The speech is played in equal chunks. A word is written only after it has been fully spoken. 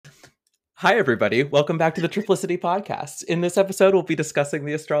Hi, everybody. Welcome back to the Triplicity Podcast. In this episode, we'll be discussing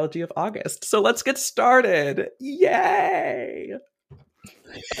the astrology of August. So let's get started. Yay!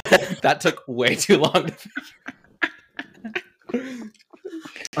 That took way too long to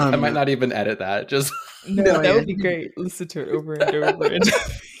I might not even edit that. Just No, that would be great. Listen to it over and over and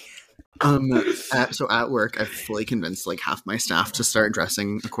So at work, I've fully convinced like half my staff to start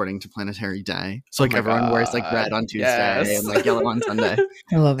dressing according to planetary day. So like everyone wears like red on Tuesday and like yellow on Sunday.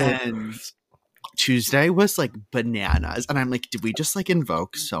 I love it. And Tuesday was like bananas, and I'm like, did we just like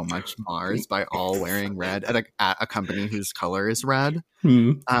invoke so much Mars by all wearing red at a company whose color is red?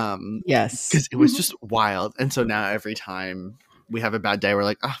 Yes, because it was just wild. And so now every time we have a bad day, we're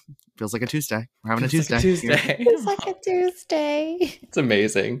like, feels like a Tuesday. We're having a Tuesday. It's like a Tuesday. It's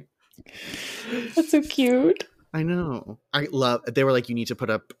amazing. That's so cute. I know. They were like, you need to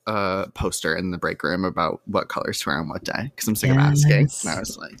put up a poster in the break room about what colors to wear on what day, because I'm sick of asking. And I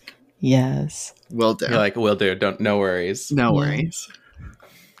was like, yes, will do. You're like, will do. No worries. No worries.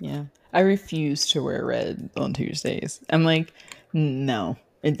 Yeah. I refuse to wear red on Tuesdays. I'm like, no.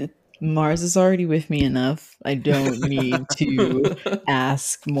 Mars is already with me enough. I don't need to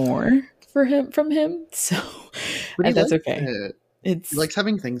ask more from him. So that's okay. He likes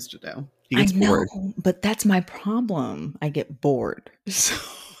having things to do. He gets bored. But that's my problem. I get bored. So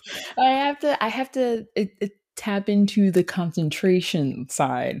I have to tap into the concentration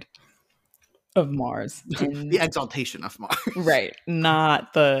side of Mars. The exaltation of Mars. Right.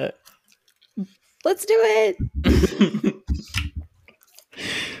 Not the let's do it.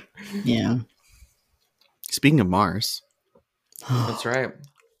 Yeah. Speaking of Mars. That's right.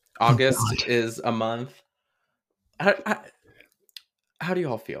 August is a month. How do you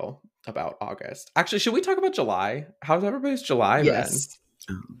all feel about August? Actually, should we talk about July? How's everybody's July been?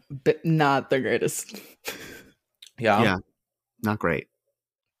 But not the greatest. Yeah. Not great.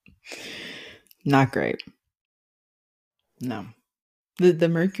 Not great. No. The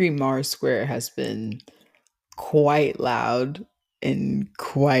Mercury-Mars square has been quite loud and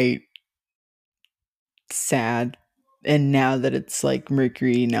quite sad. And now that it's like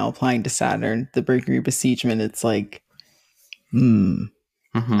Mercury now applying to Saturn, the Mercury besiegement, it's like, Oh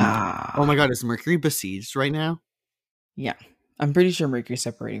my god, is Mercury besieged right now? Yeah. I'm pretty sure Mercury's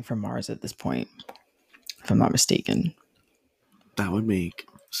separating from Mars at this point, if I'm not mistaken. That would make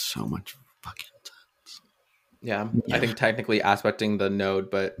so much fucking sense. Yeah. I think technically aspecting the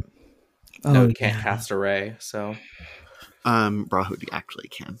node, but node can't cast a ray, so Rahu actually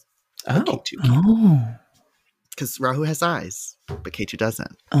can. Ketu can. Because Rahu has eyes, but Ketu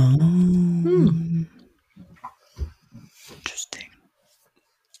doesn't. Interesting.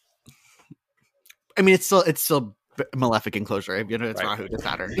 I mean, it's still malefic enclosure. You know, it's right. Rahu to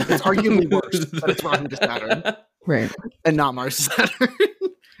Saturn. It's arguably worse, but it's Rahu to Saturn, right? And not Mars to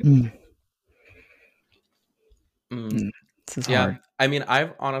Saturn. This is yeah, hard. I mean,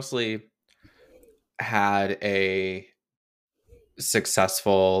 I've honestly had a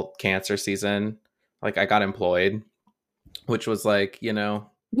successful Cancer season. Like, I got employed, which was like,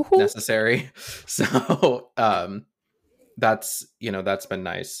 necessary. So that's been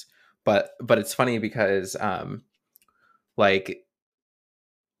nice. But it's funny because like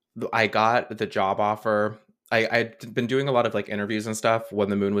I got the job offer. I'd been doing a lot of like interviews and stuff when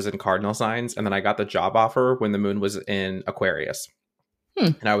the moon was in cardinal signs, and then I got the job offer when the moon was in Aquarius.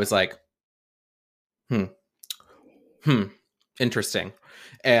 And I was like, interesting.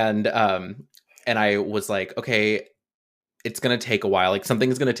 And I was like, okay, it's going to take a while. Like,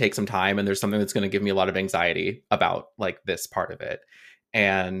 something's going to take some time, and there's something that's going to give me a lot of anxiety about like this part of it.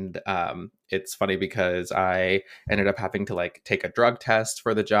 And it's funny because I ended up having to like take a drug test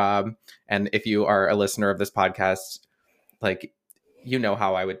for the job. And if you are a listener of this podcast, like, you know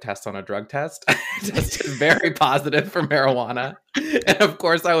how I would test on a drug test. I tested very positive for marijuana. And of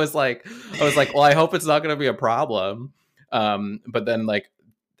course I was like, well, I hope it's not going to be a problem. But then like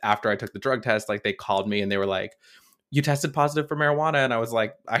after I took the drug test, like they called me and they were like, you tested positive for marijuana, and I was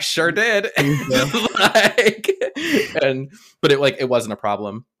like, I sure did. But it wasn't a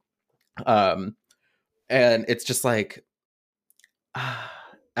problem. And it's just like,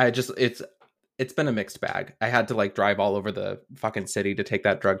 it's been a mixed bag. I had to like drive all over the fucking city to take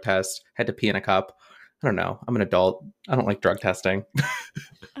that drug test. Had to pee in a cup. I don't know. I'm an adult. I don't like drug testing.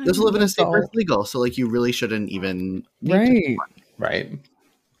 Just live in a state where it's legal, so like you really shouldn't even. Right.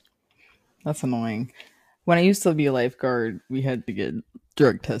 That's annoying. When I used to be a lifeguard, we had to get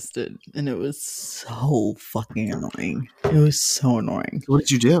drug tested, and it was so fucking annoying. It was so annoying. What did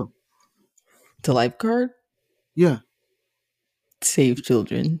you do? To lifeguard? Yeah. Save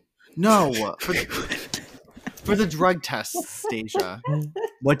children. No. For the drug test, Stasia.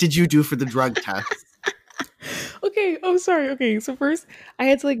 What did you do for the drug test? Okay, oh sorry. Okay, so first I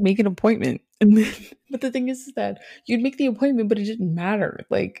had to like make an appointment, and then but the thing is that you'd make the appointment, but it didn't matter.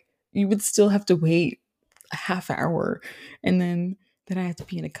 Like you would still have to wait a half hour, and then I had to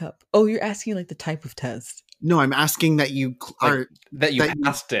pee in a cup. Oh, you're asking like the type of test. No, I'm asking that you are that you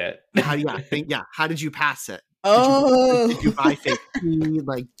passed it. How did you pass it? Oh, Did you buy fake tea?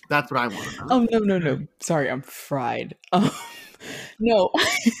 Like that's what I want to know. oh no. Sorry, I'm fried. No.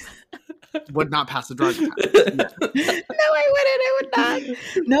 Would not pass the drug test. No, I would not.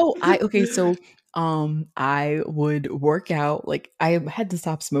 No, so I would work out. Like I had to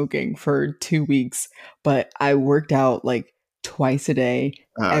stop smoking for 2 weeks, but I worked out like twice a day,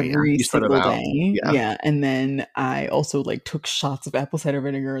 every You spread it single out. day. Yeah. Yeah. And then I also like took shots of apple cider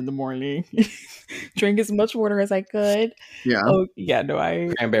vinegar in the morning. Drank as much water as I could. Yeah. Oh yeah, no,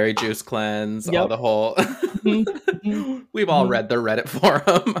 I Cranberry juice cleanse, all Yep. the whole. Mhm. We've all Mhm. read the Reddit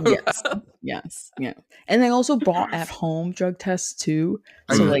forum. Yes. Yeah. And I also bought at home drug tests too.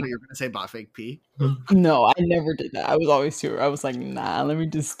 I So thought like you were gonna say bought fake pee. no, I never did that. I was always too. I was like, nah, let me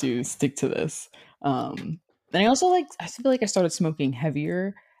just stick to this. And I also I feel like I started smoking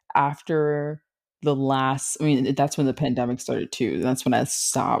heavier after the last. I mean, that's when the pandemic started too. That's when I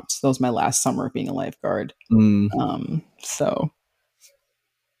stopped. That was my last summer of being a lifeguard. So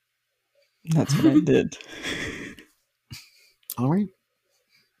that's what I did. All right.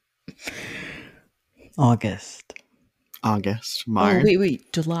 August. August, Oh March.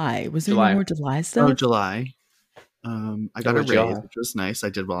 wait, July. Was there July. any more July stuff? Oh, July. I got a Oh, raise, July. which was nice. I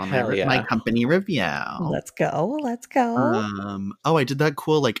did well on Hell my yeah. company review. Let's go. Let's go. I did that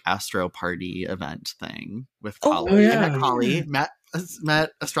cool like astro party event thing with Oh, Collie. I yeah. met Collie,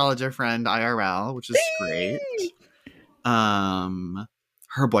 met astrologer friend IRL, which is great.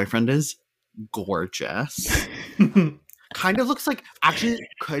 Her boyfriend is gorgeous. Kind of looks like, actually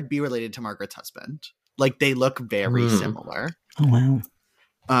could be related to Margaret's husband. Like they look very similar. Oh wow.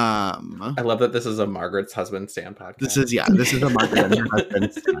 I love that this is a Margaret's husband stand podcast. This is a Margaret and her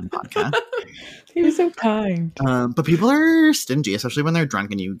husband's podcast. He was so kind. But people are stingy, especially when they're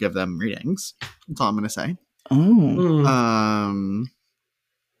drunk and you give them readings. That's all I'm gonna say. Oh.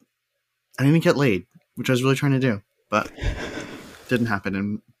 I didn't get laid, which I was really trying to do, but didn't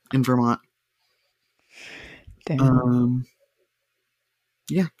happen in Vermont. Damn.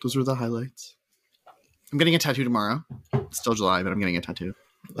 Yeah, those were the highlights. I'm getting a tattoo tomorrow. It's still July, but I'm getting a tattoo.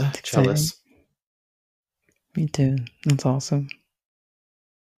 Jealous. Me too. That's awesome.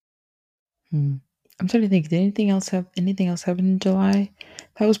 I'm trying to think. Did anything else happen in July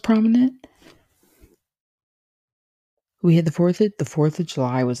that was prominent? We had the 4th of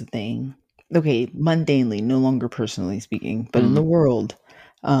July was a thing. Okay, mundanely, no longer personally speaking, but in the world,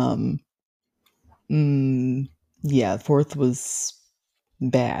 yeah, 4th was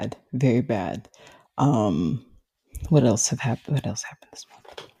bad, very bad. What else happened this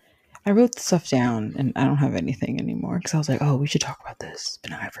month? I wrote the stuff down and I don't have anything anymore because I was like, oh, we should talk about this,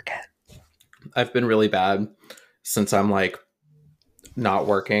 but now I forget. I've been really bad since I'm like not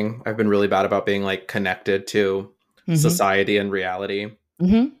working. I've been really bad about being like connected to society and reality,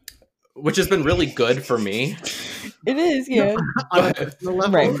 which has been really good for me. It is, yeah.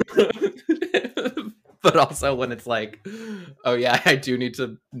 Right. But also when it's like, oh yeah, I do need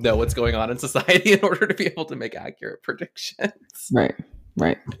to know what's going on in society in order to be able to make accurate predictions. Right.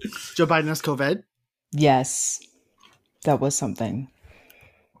 Joe Biden has COVID. Yes. That was something.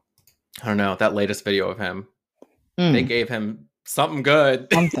 I don't know. That latest video of him, they gave him something good.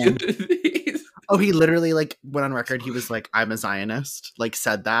 Something. Oh, he literally like went on record. He was like, "I'm a Zionist." Like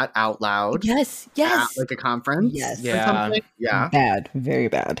said that out loud. Yes. At like a conference. Yes. Yeah. Bad. Very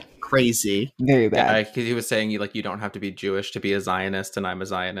bad. Crazy. Very bad. Yeah, he was saying you don't have to be Jewish to be a Zionist, and I'm a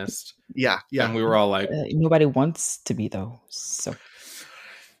Zionist. Yeah. And we were all like, nobody wants to be though. So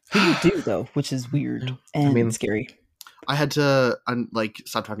people do though, which is weird and scary. I had to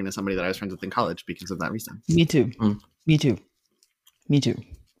stop talking to somebody that I was friends with in college because of that reason. Me too. Me too.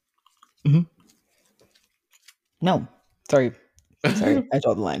 Mm-hmm. No, sorry. I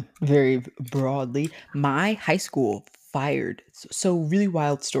draw the line very broadly. My high school fired. So really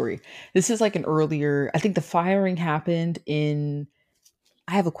wild story. This is like an earlier, I think the firing happened in,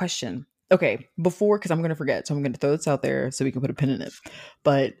 I have a question. Okay, before, because I'm going to forget. So I'm going to throw this out there so we can put a pin in it.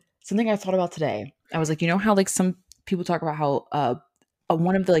 But something I thought about today, I was like, you know how like some people talk about how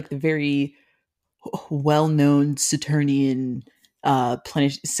one of the like the very well-known Saturnian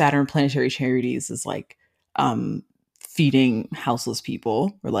Saturn planetary charities is like feeding houseless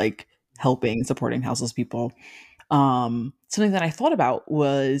people or like helping supporting houseless people. Something that I thought about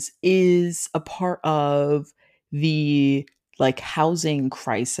is a part of the like housing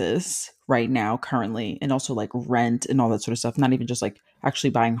crisis right now currently, and also like rent and all that sort of stuff, not even just like actually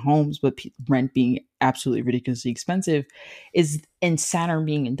buying homes, but rent being absolutely ridiculously expensive, is and Saturn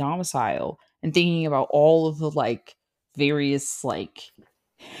being in domicile, and thinking about all of the like various like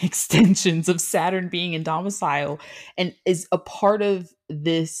extensions of Saturn being in domicile, and is a part of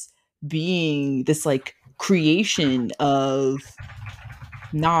this being this like creation of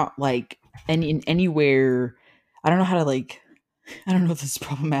not like anywhere. I don't know how to like, I don't know if this is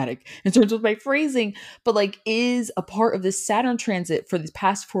problematic in terms of my phrasing, but like is a part of this Saturn transit for these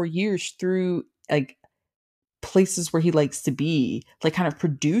past 4 years through like places where he likes to be, like kind of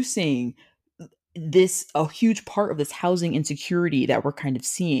producing this a huge part of this housing insecurity that we're kind of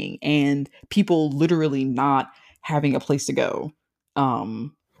seeing, and people literally not having a place to go.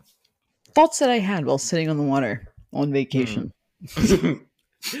 Um Thoughts that I had while sitting on the water on vacation.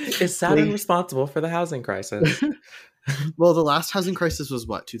 Is Saturn responsible for the housing crisis? Well, the last housing crisis was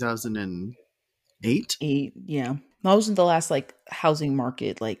what, 2008? Yeah. That wasn't the last like housing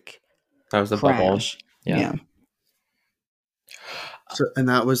market like That was a bubble. crash. Yeah. So, and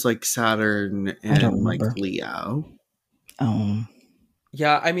that was like Saturn I don't and like remember. Leo.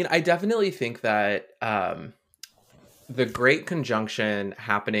 Yeah, I mean, I definitely think that the Great Conjunction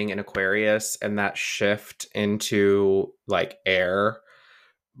happening in Aquarius and that shift into like air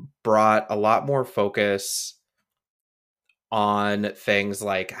brought a lot more focus on things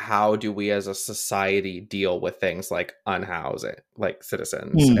like how do we as a society deal with things like unhousing, like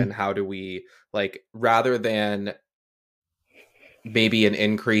citizens, and how do we like, rather than maybe an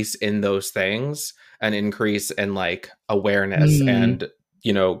increase in those things, an increase in like awareness and,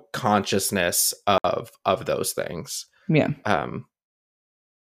 you know, consciousness of those things. Yeah.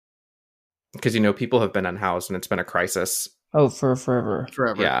 Because, you know, people have been unhoused and it's been a crisis. Oh, for forever.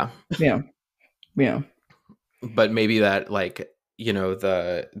 Yeah. Yeah. But maybe that, like, you know,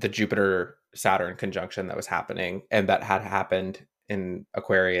 the Jupiter Saturn conjunction that was happening and that had happened in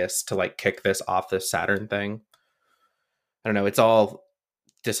Aquarius to like kick this off, this Saturn thing. I don't know. It's all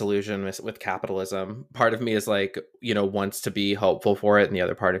disillusion with capitalism. Part of me is like, you know, wants to be hopeful for it, and the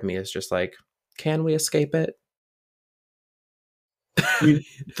other part of me is just like, can we escape it? I mean,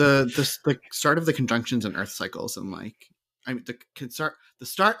 the start of the conjunctions and Earth cycles, and like, I mean, the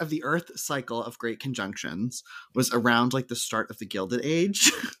start of the Earth cycle of great conjunctions was around like the start of the Gilded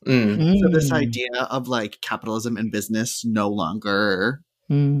Age. So this idea of like capitalism and business no longer,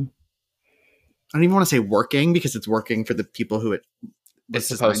 I don't even want to say working, because it's working for the people who it's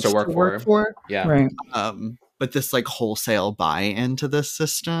supposed to work for. Yeah. Right. But this like wholesale buy into this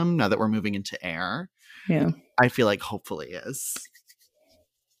system, now that we're moving into air, Yeah. I feel like hopefully is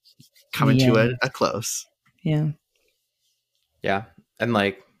coming to a close. Yeah. Yeah. And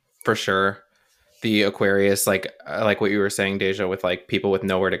like, for sure, the Aquarius, like what you were saying, Deja, with like people with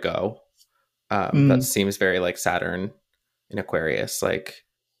nowhere to go. That seems very like Saturn in Aquarius, like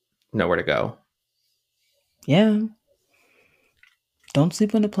nowhere to go. Yeah. Don't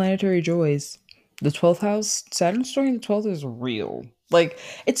sleep on the planetary joys. The 12th house, Saturn story in the 12th is real. Like,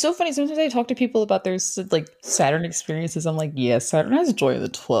 it's so funny. Sometimes I talk to people about their like Saturn experiences. I'm like, yes, Saturn has joy in the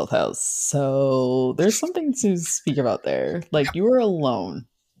 12th house. So there's something to speak about there. Like, you are alone.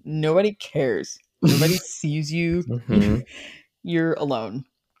 Nobody cares. Nobody sees you. You're alone.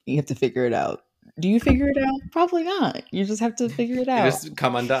 You have to figure it out. Do you figure it out? Probably not. You just have to figure it out. You just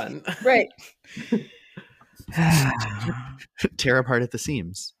come undone. Right. Tear apart at the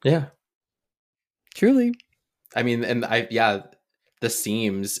seams. Yeah. Truly. I mean, and the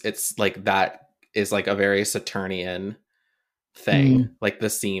seams, it's like that is like a very Saturnian thing. Like the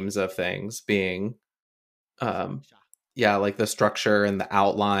seams of things being like the structure and the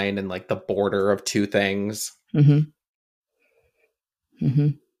outline and like the border of two things.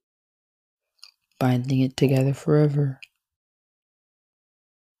 Binding it together forever.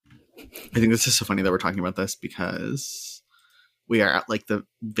 I think this is so funny that we're talking about this, because we are at like the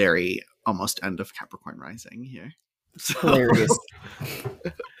very almost end of Capricorn rising here. So. Hilarious.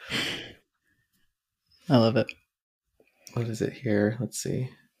 I love it. What is it here? Let's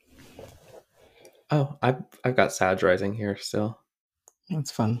see. Oh, I've got Sag rising here still. That's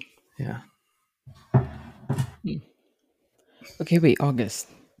fun. Yeah. Okay, wait, August.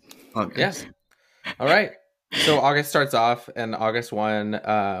 Yes. All right. So August starts off, and August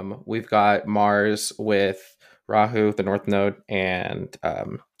 1, we've got Mars with Rahu, the North Node, and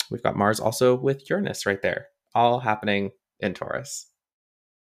we've got Mars also with Uranus right there, all happening in Taurus.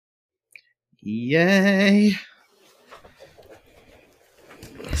 Yay.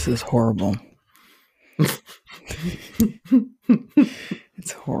 This is horrible.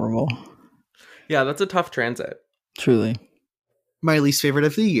 It's horrible. Yeah, that's a tough transit. Truly. My least favorite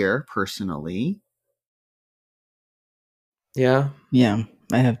of the year, personally. Yeah. Yeah,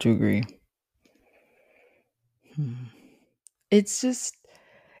 I have to agree. It's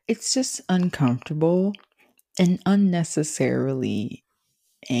just uncomfortable and unnecessarily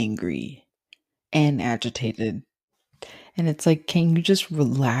angry and agitated. And it's like, can you just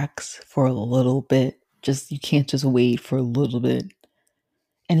relax for a little bit? You can't just wait for a little bit.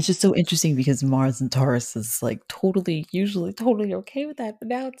 And it's just so interesting because Mars and Taurus is like usually totally okay with that. But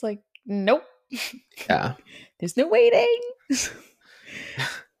now it's like, nope. Yeah. There's no waiting. It's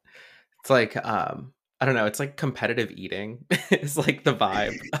like, I don't know, it's like competitive eating is like the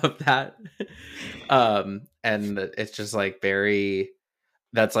vibe of that. And it's just like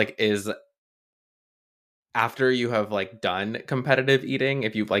that's like is after you have like done competitive eating,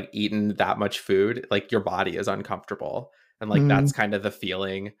 if you've like eaten that much food, like your body is uncomfortable. And like that's kind of the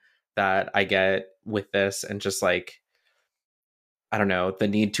feeling that I get with this, and just like, I don't know, the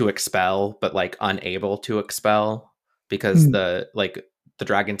need to expel, but like unable to expel because the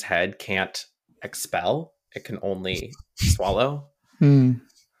dragon's head can't expel. It can only swallow. I've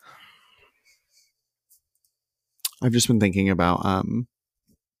just been thinking about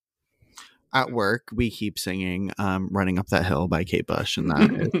at work we keep singing Running Up That Hill by Kate Bush, and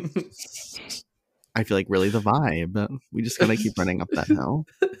that is, I feel like, really the vibe. We just gotta keep running up that hill.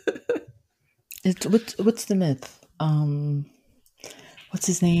 What's the myth? What's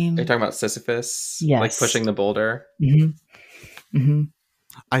his name? Are you talking about Sisyphus? Yes. Like pushing the boulder?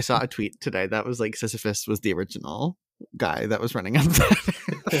 I saw a tweet today that was like Sisyphus was the original guy that was running up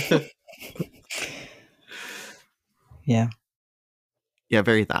that. Yeah. Yeah,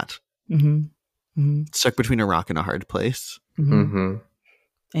 very that. Stuck between a rock and a hard place.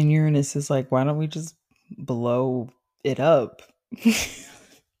 And Uranus is like, why don't we just blow it up?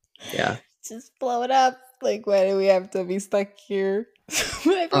 Yeah. Just blow it up. Like, why do we have to be stuck here? I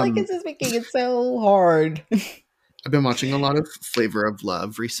feel like it's just making it so hard. I've been watching a lot of Flavor of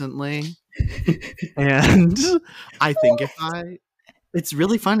Love recently. And I think it's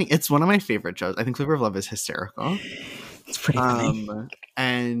really funny. It's one of my favorite shows. I think Flavor of Love is hysterical. It's pretty funny.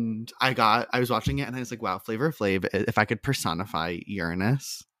 And I was watching it and I was like, wow, Flavor Flav, if I could personify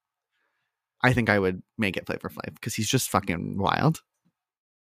Uranus, I think I would make it Flavor Flav because he's just fucking wild.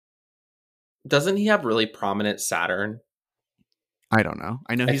 Doesn't he have really prominent Saturn? I don't know.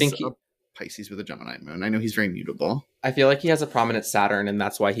 I know he's a Pisces with a Gemini moon. I know he's very mutable. I feel like he has a prominent Saturn, and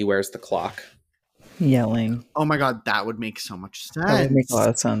that's why he wears the clock. Yelling. Oh my god, that would make so much sense. That would make a lot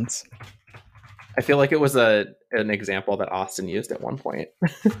of sense. I feel like it was an example that Austin used at one point.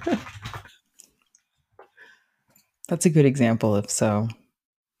 That's a good example, if so.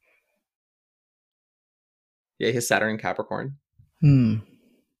 Yeah, his Saturn in Capricorn. Oh,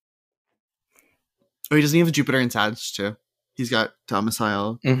 he doesn't have Jupiter in Sag too. He's got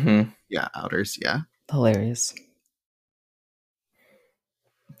domicile. Yeah, outers. Yeah. Hilarious.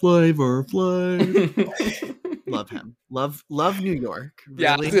 Flavor Flav. Love him. Love New York. Really.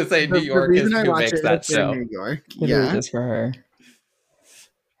 Yeah, I was gonna say New York is who makes that show. New York. Literally just for her.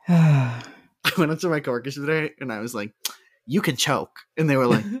 I went up to my coworkers today and I was like, "You can choke," and they were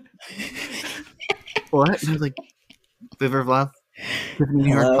like, "What?" And I was like, "Flavor Flav,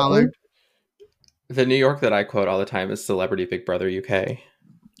 New York Pollard." The New York that I quote all the time is Celebrity Big Brother UK.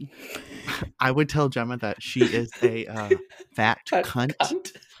 I would tell Gemma that she is a fat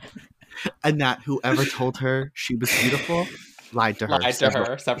cunt. And that whoever told her she was beautiful lied to her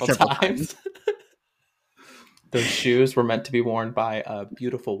several times. Those shoes were meant to be worn by a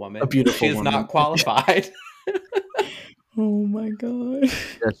beautiful woman. She's woman. Not qualified. Oh my god.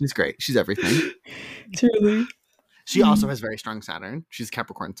 Yeah, she's great. She's everything. Truly. She also has very strong Saturn. She's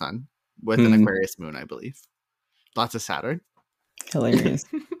Capricorn sun with an Aquarius moon, I believe. Lots of Saturn. Hilarious.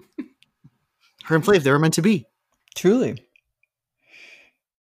 Her and Flav, they were meant to be. Truly.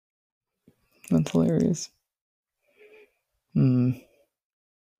 That's hilarious. Okay.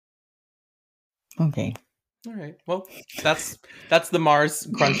 All right. Well, that's the Mars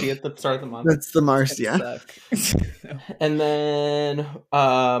crunchy at the start of the month. That's the Mars, yeah. And then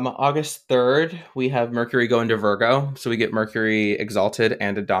August 3rd, we have Mercury go into Virgo. So we get Mercury exalted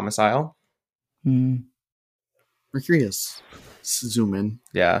and a domicile. Mercury is zooming.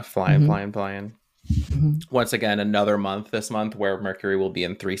 Yeah, flying. Once again, another month this month where Mercury will be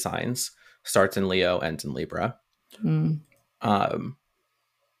in 3 signs. Starts in Leo, ends in Libra.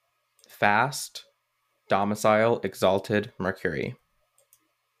 Fast, domicile, exalted, Mercury.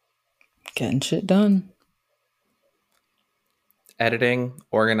 Getting shit done. Editing,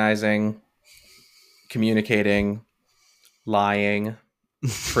 organizing, communicating, lying,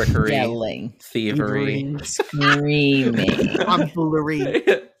 trickery, Yelling, thievery, screaming. tomfoolery,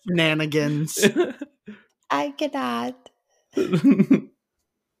 shenanigans. I cannot.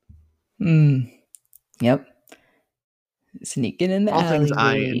 Yep. Sneaking in the All things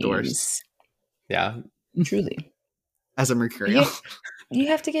alleyways. I endorse. Yeah. Truly. As a Mercurial. You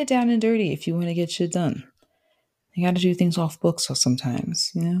have to get down and dirty if you want to get shit done. You got to do things off book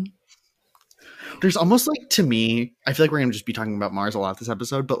sometimes, you know? There's almost like, to me, I feel like we're going to just be talking about Mars a lot this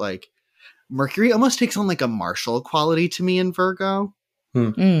episode, but like Mercury almost takes on like a martial quality to me in Virgo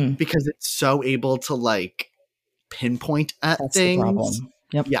because it's so able to like pinpoint at That's things. the problem.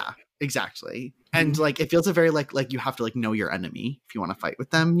 Yep. Yeah, exactly. And like it feels a very like you have to like know your enemy if you want to fight with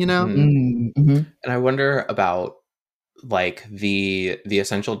them, you know? And I wonder about like the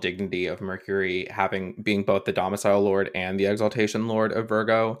essential dignity of Mercury being both the domicile lord and the exaltation lord of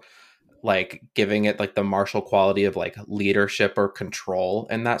Virgo, like giving it like the martial quality of like leadership or control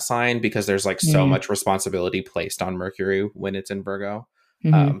in that sign, because there's like so much responsibility placed on Mercury when it's in Virgo,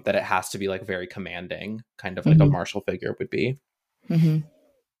 that it has to be like very commanding, kind of like a martial figure would be.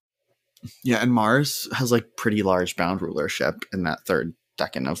 Yeah, and Mars has like pretty large bound rulership in that third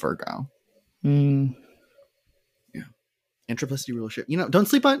decan of Virgo. Yeah, and triplicity rulership. You know, don't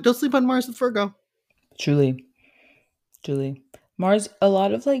sleep on Mars with Virgo. Truly. Mars, a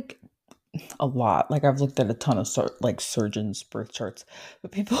lot. Like I've looked at a ton of surgeons' birth charts,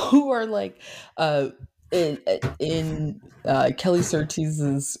 but people who are like, in Kelly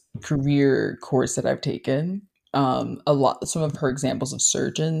Surtees's career course that I've taken, some of her examples of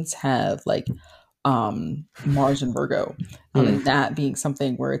surgeons have like Mars and Virgo, and that being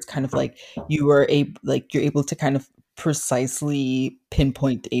something where it's kind of like you're able to kind of precisely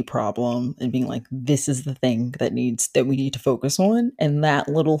pinpoint a problem and being like, this is the thing that we need to focus on, and that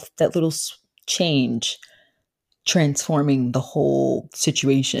little change transforming the whole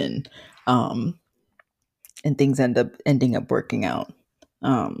situation, and things ending up working out.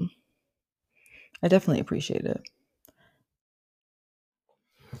 I definitely appreciate it.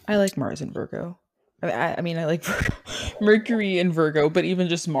 I like Mars and Virgo. I mean, I like Mercury and Virgo, but even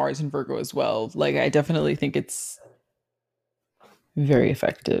just Mars and Virgo as well. Like, I definitely think it's very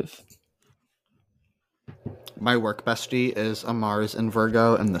effective. My work bestie is a Mars and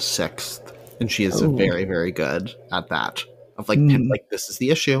Virgo in the 6th, and she is very, very good at that. Of like, like this is the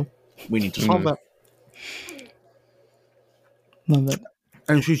issue. We need to solve it. Love it.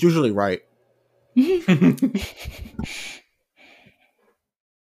 And she's usually right.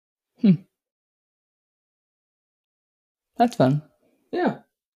 That's fun. Yeah.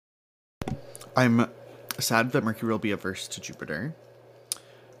 I'm sad that Mercury will be averse to Jupiter,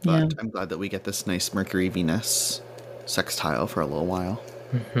 but I'm glad that we get this nice Mercury-Venus sextile for a little while.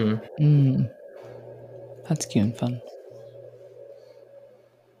 That's cute and fun.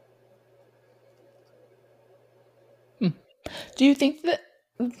 Do you think that...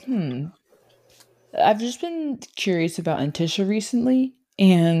 I've just been curious about Antisha recently,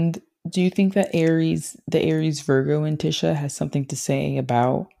 and do you think that the Aries Virgo Antisha has something to say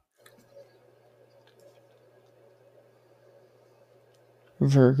about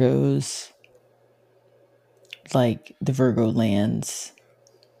Virgos, like the Virgo lands,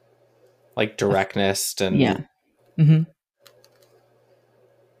 like directness and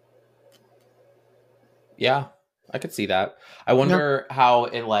yeah, I could see that. I wonder how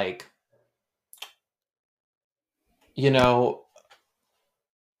it like, you know,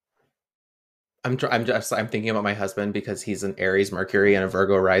 I'm thinking about my husband because he's an Aries Mercury and a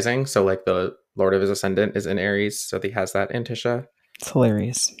Virgo rising, so like the Lord of his ascendant is in Aries, so he has that Antisha. It's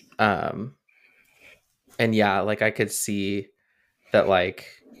hilarious. And yeah, like I could see that like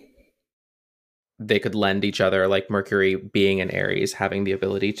they could lend each other, like Mercury being in Aries, having the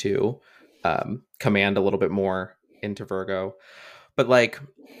ability to command a little bit more into Virgo. But like,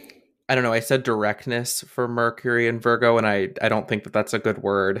 I don't know, I said directness for Mercury and Virgo, and I don't think that that's a good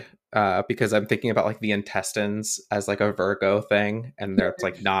word, because I'm thinking about like the intestines as like a Virgo thing, and it's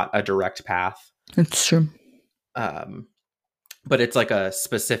like not a direct path. It's true. But it's like a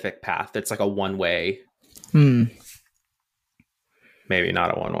specific path. It's like a one-way. Maybe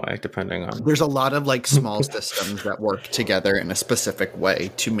not a one-way, depending on... There's a lot of like small systems that work together in a specific way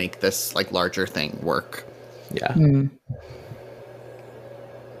to make this like larger thing work. Yeah.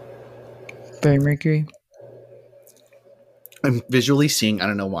 Very Mercury. I'm visually seeing, I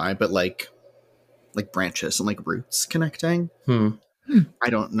don't know why, but like branches and like roots connecting. I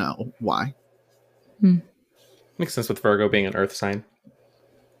don't know why. Makes sense with Virgo being an earth sign.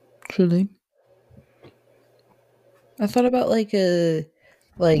 Truly. I thought about like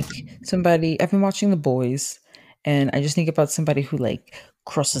somebody, I've been watching The Boys, and I just think about somebody who like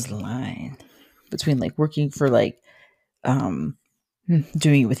crosses the line between like working for like doing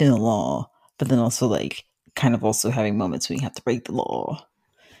it within the law, but then also like kind of also having moments when you have to break the law,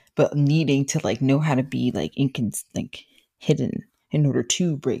 but needing to like know how to be like like hidden in order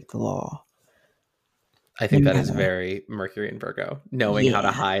to break the law. I think that is very Mercury and Virgo, knowing how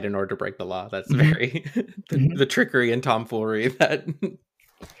to hide in order to break the law. That's very the trickery and tomfoolery that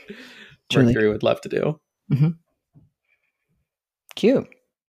Mercury would love to do. Cute.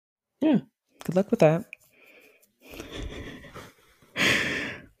 Yeah. Good luck with that.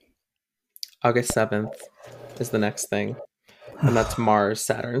 August 7th is the next thing. And that's Mars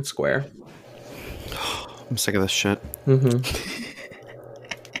Saturn square. I'm sick of this shit.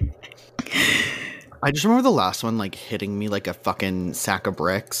 I just remember the last one like hitting me like a fucking sack of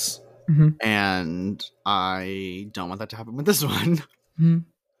bricks. And I don't want that to happen with this one.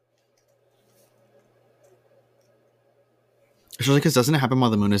 Especially because doesn't it happen while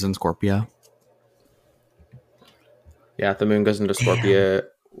the moon is in Scorpio? Yeah, the moon goes into Scorpio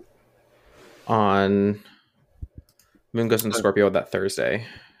moon goes into Scorpio that Thursday.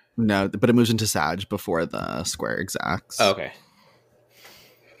 No, but it moves into Sag before the square exacts. Oh, okay.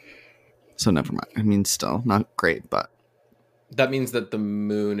 So never mind. I mean, still not great, but that means that the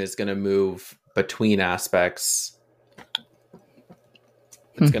moon is going to move between aspects.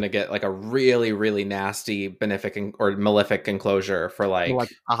 It's going to get like a really, really nasty benefic or malefic enclosure for like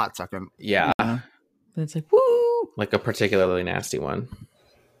a hot second. Yeah. It's like, woo! Like a particularly nasty one.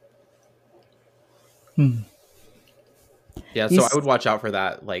 Yeah, so I would watch out for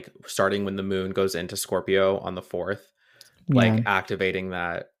that, like starting when the moon goes into Scorpio on the 4th, like activating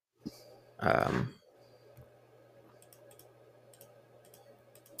that.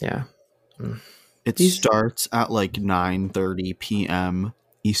 It starts at like 9:30 p.m.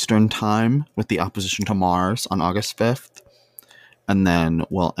 Eastern time with the opposition to Mars on August 5th, and then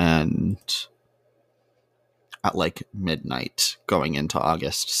will end at like midnight going into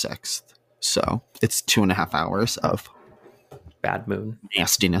August 6th. So it's 2.5 hours of bad moon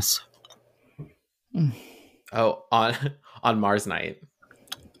nastiness. Oh, on Mars night.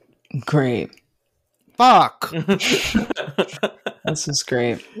 Great. Fuck. This is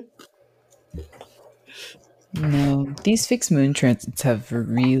great. No, these fixed moon transits have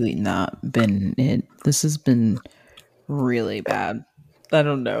really not been it. This has been really bad. I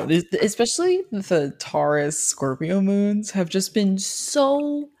don't know. Especially the Taurus Scorpio moons have just been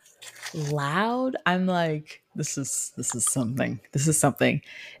so loud. I'm like, this is something. This is something.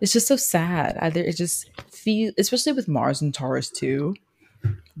 It's just so sad. It just feels, especially with Mars and Taurus too.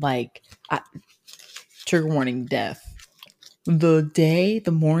 Like, trigger warning, death. The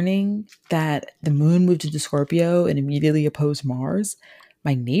morning that the moon moved into Scorpio and immediately opposed Mars,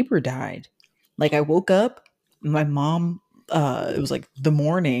 my neighbor died. Like, I woke up, my mom, it was like the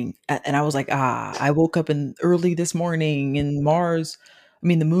morning, and I was like, I woke up early this morning and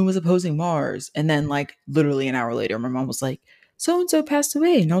the moon was opposing Mars. And then like literally an hour later, my mom was like, so-and-so passed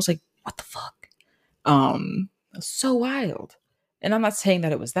away. And I was like, what the fuck? So wild. And I'm not saying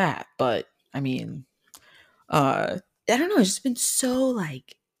that it was that, but I mean, I don't know. It's just been so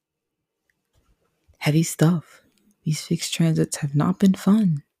like heavy stuff. These fixed transits have not been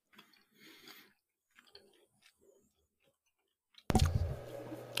fun.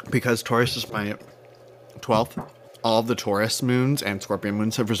 Because Taurus is my 12th, all of the Taurus moons and Scorpion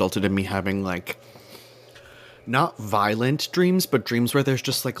moons have resulted in me having like not violent dreams, but dreams where there's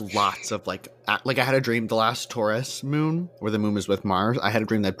just like lots of like I had a dream the last Taurus moon where the moon was with Mars. I had a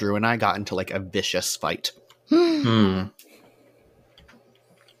dream that Drew and I got into like a vicious fight. And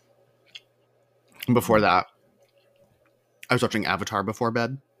before that, I was watching Avatar before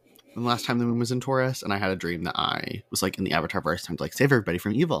bed. And the last time the moon was in Taurus, and I had a dream that I was like in the Avatar verse, time to like save everybody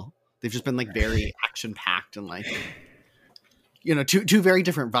from evil. They've just been like very action packed and like, you know, two very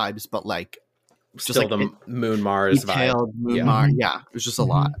different vibes, but like just still like the Moon Mars vibe. Mars. Yeah, it was just a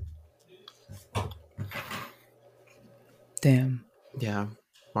lot. Damn. Yeah,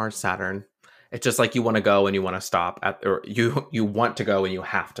 Mars Saturn. It's just like you want to go and you want to stop or you want to go and you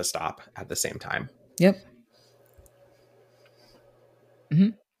have to stop at the same time. Yep.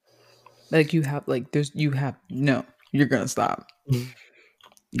 Like you're gonna stop.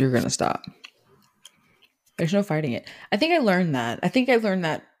 You're gonna stop. There's no fighting it. I think I learned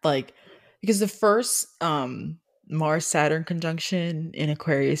that like because the first Mars Saturn conjunction in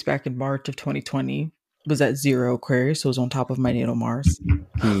Aquarius back in March of 2020 was at 0 Aquarius, so it was on top of my natal Mars.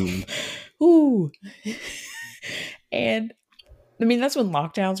 Ooh. And I mean that's when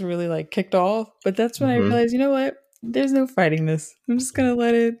lockdowns really like kicked off, but that's when I realized, you know what? There's no fighting this. I'm just gonna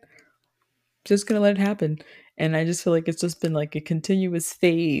let it happen. And I just feel like it's just been like a continuous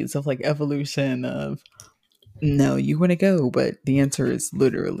phase of like evolution of no, you want to go, but the answer is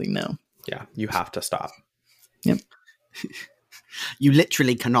literally no. Yeah, you have to stop. Yep. You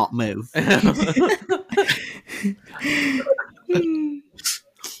literally cannot move. It's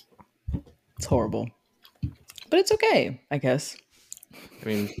horrible. But it's okay, I guess. I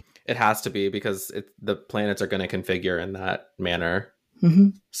mean, it has to be because the planets are going to configure in that manner. Mm-hmm.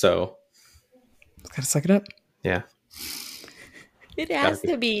 So, gotta suck it up. Yeah. It has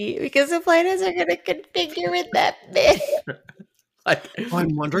to be because the planets are going to configure in that manner. Oh,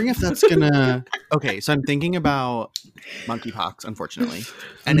 I'm wondering if that's gonna. Okay, so I'm thinking about monkeypox, unfortunately,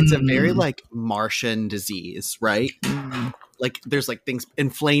 and it's a very like Martian disease, right? Like there's like things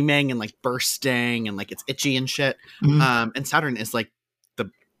inflaming and like bursting and like it's itchy and shit. And Saturn is like the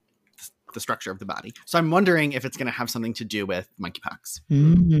structure of the body. So I'm wondering if it's gonna have something to do with monkeypox.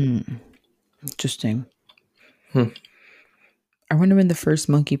 Interesting. I wonder when the first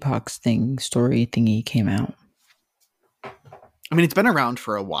monkeypox story thingy came out. I mean, it's been around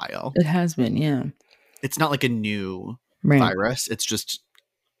for a while. It has been, yeah. It's not like a new virus. It's just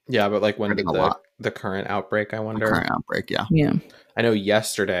but like when did the current outbreak? I wonder. Current outbreak, yeah. I know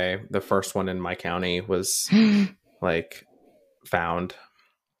yesterday the first one in my county was like found.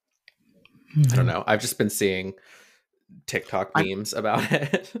 I don't know. I've just been seeing TikTok memes about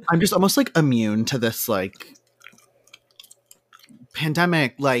it. I'm just almost like immune to this like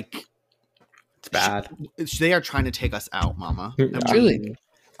pandemic, like. It's bad. They are trying to take us out, Mama. And really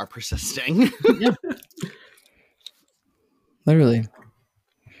are persisting. Yeah. Literally.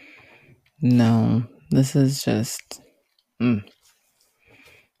 No, this is just. This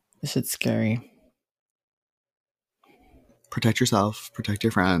shit's scary. Protect yourself. Protect your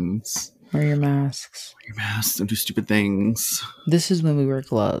friends. Wear your masks. Wear your masks. Don't do stupid things. This is when we wear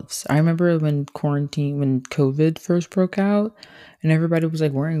gloves. I remember when COVID first broke out. And everybody was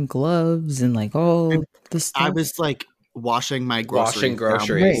like wearing gloves and like all this stuff. I was like washing my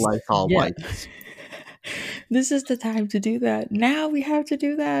groceries. Lysol wipes. This is the time to do that. Now we have to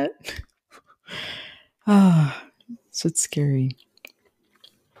do that. So it's scary.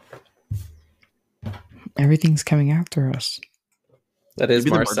 Everything's coming after us. That is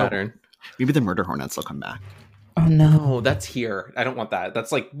Mars Saturn. Maybe the murder hornets will come back. Oh no. Oh, that's here. I don't want that.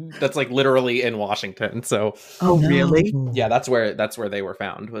 That's like literally in Washington. So really? Yeah, that's where they were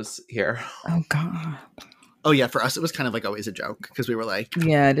found, was here. Oh god. Oh yeah, for us it was kind of like always a joke because we were like,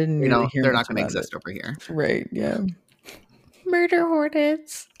 yeah, I didn't really hear they're not going to exist over here. Right, yeah. Murder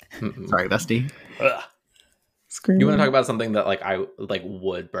hornets. Sorry, bestie. You want to talk about something that like I like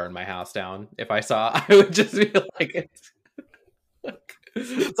would burn my house down if I saw? I would just be like, it's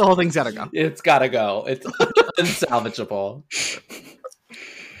the whole thing's gotta go. It's gotta go. It's unsalvageable.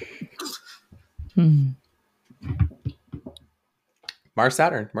 Mars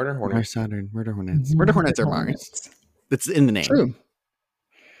Saturn, murder hornets. Mars Saturn, murder hornets. Murder hornets are Mars. It's in the name. True.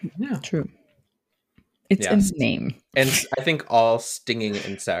 Yeah. True. It's in the name. And I think all stinging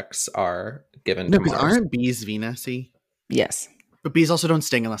insects are given to Mars. Aren't bees Venus-y? Yes. But bees also don't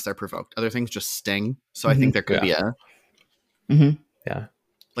sting unless they're provoked. Other things just sting. So I think there could be a... Yeah.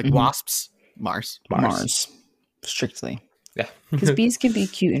 Like wasps, Mars. Strictly. Yeah. Because bees can be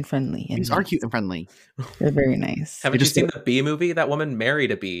cute and friendly. Bees are cute and friendly. They're very nice. Haven't you seen the Bee movie? That woman married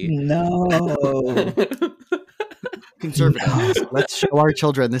a bee. No. Conservatives. Let's show our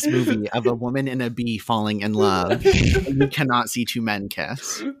children this movie of a woman and a bee falling in love. You cannot see two men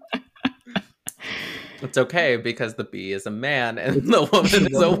kiss. It's okay because the bee is a man and the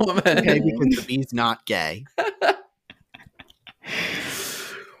woman is a woman. Okay, because the bee's not gay.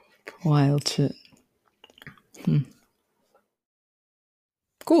 Wild shit.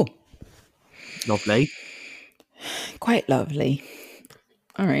 Cool. Lovely. Quite lovely.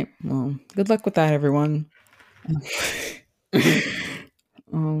 All right. Well, good luck with that, everyone. and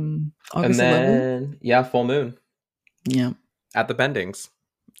August then 11th? Full moon. Yeah. At the Bendings.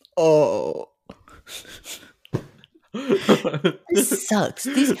 Oh. This sucks.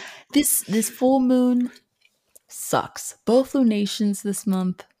 This full moon sucks. Both lunations this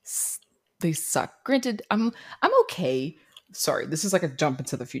month, they suck. Granted, I'm okay. Sorry, this is like a jump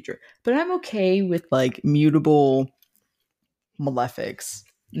into the future, but I'm okay with like mutable malefics.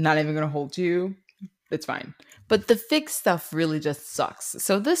 Not even gonna hold you. It's fine. But the fixed stuff really just sucks.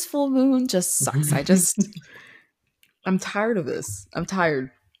 So this full moon just sucks. I'm tired of this. I'm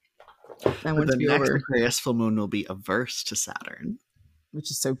tired. I want it to be next over. Aquarius full moon will be averse to Saturn, Which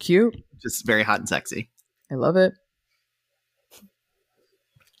is so cute. just very hot and sexy. I love it.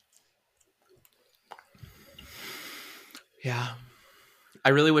 Yeah. I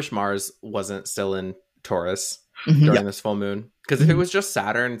really wish Mars wasn't still in Taurus Mhm. during this full moon. Because if it was just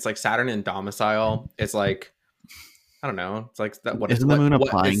Saturn, it's like Saturn in domicile. It's like, I don't know. It's like that. Isn't the moon what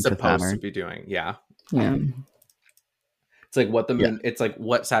applying it's to supposed to Saturn? be doing. Yeah. Yeah. It's like what the moon. It's like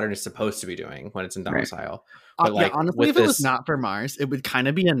what Saturn is supposed to be doing when it's in domicile. But like, honestly, if with it was this, not for Mars, it would kind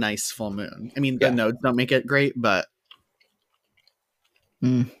of be a nice full moon. I mean, the Yeah. nodes don't make it great, but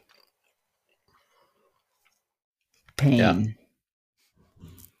Mm. Pain. Yeah.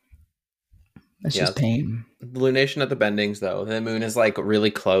 That's Yeah. just pain. the lunation at the bendings, though, the moon is like really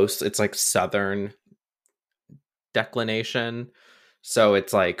close. It's like southern declination. So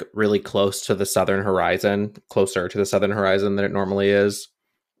it's like really close to the southern horizon, closer to the southern horizon than it normally is.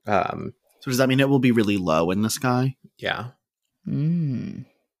 so does that mean it will be really low in the sky? Yeah. Mm.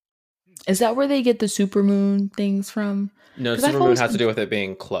 Is that where they get the supermoon things from? No, 'Cause I've supermoon always has to been- do with it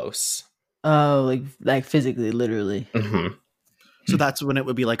being close. Oh, like physically, literally. Mm-hmm. So that's when it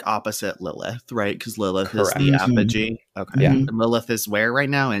would be like opposite Lilith, right? Because Lilith is Correct. the Mhm. apogee. Okay. Yeah. And Lilith is where right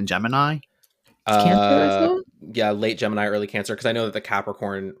now? In Gemini? Cancer, I thought? Yeah, late Gemini, early Cancer, because I know that the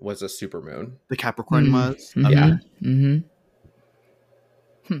Capricorn was a supermoon. The Capricorn Mm. was? Mhm. Yeah. Mm-hmm.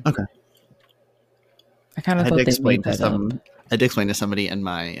 Okay. I kind I of had thought to they explain made to that up. I had to explain to somebody in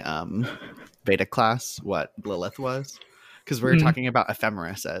my Vedic class what Lilith was. Because we were Mm. talking about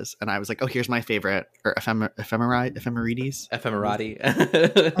ephemerises, and I was like, "Oh, here's my favorite," or ephemerides. Ephemerati.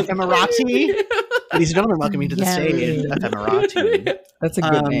 Ephemerati. Ladies and gentlemen, welcome to the Yeah. stage, Ephemerati. That's a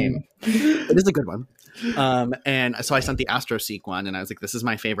good name. It is a good one. And so I sent the AstroSeek one, and I was like, "This is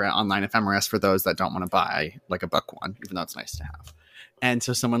my favorite online ephemeris for those that don't want to buy like a book one, even though it's nice to have." And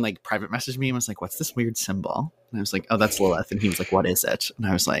so someone like private messaged me and was like, "What's this weird symbol?" And I was like, "Oh, that's Lilith." And he was like, "What is it?" And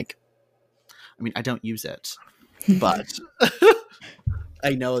I was like, "I mean, I don't use it, but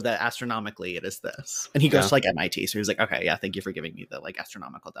I know that astronomically it is this." And he goes Yeah. to like MIT, so he was like, "Okay, yeah, thank you for giving me the like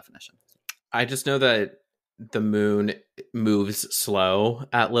astronomical definition." I just know that the moon moves slow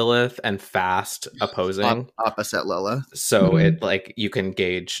at Lilith and fast opposing. Opposite Lilith. So Mhm. it like you can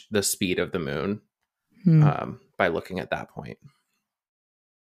gauge the speed of the moon Hmm. by looking at that point.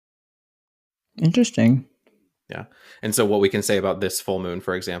 Interesting. And so what we can say about this full moon,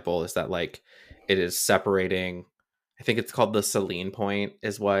 for example, is that like it is separating. I think it's called the Selene point,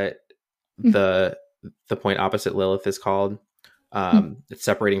 is what the point opposite Lilith is called. It's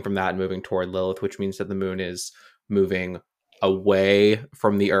separating from that and moving toward Lilith, which means that the moon is moving away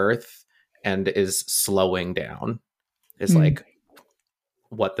from the Earth and is slowing down. Is Hmm. like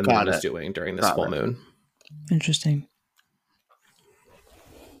what the Got moon is it. doing during this Got full it. moon. Interesting.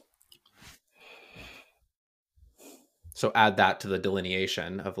 So add that to the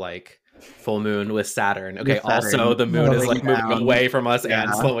delineation of like full moon with Saturn. Okay, With Saturn also the moon is slowing like moving down. away from us Yeah.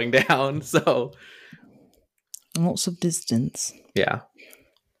 and slowing down. So Lots of distance. yeah.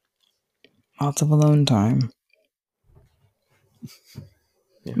 Lots of alone time.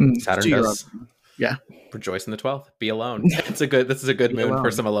 Yeah. Mm. Saturn So you're does yeah. rejoice in the 12th. Be alone. This is a good Be moon for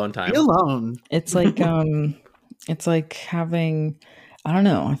alone. some alone time. Be alone. It's like it's like having, I don't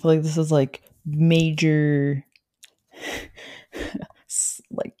know, I feel like this is like major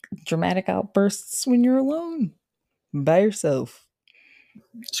like dramatic outbursts when you're alone by yourself,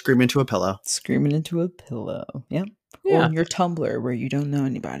 Scream into a pillow. screaming into a pillow. Yep. Or Yeah. on your Tumblr where you don't know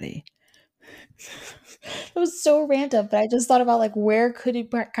anybody. It was so random, but I just thought about like where could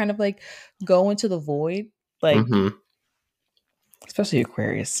it kind of like go into the void? Like Mhm. Especially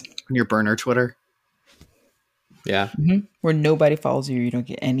Aquarius. On your burner Twitter. Yeah. Where nobody follows you, you don't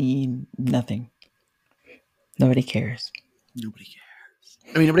get nothing. Nobody cares. Nobody cares.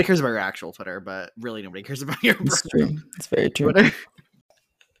 I mean, nobody cares about your actual Twitter, but really nobody cares about your It's burner true. It's very true. Twitter.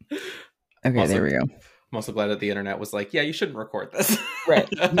 Okay, Also- there we go. I'm also glad that the internet was like, yeah, you shouldn't record this. Right.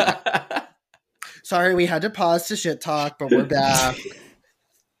 Sorry, we had to pause to shit talk, but we're back.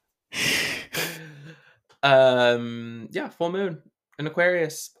 Yeah, full moon in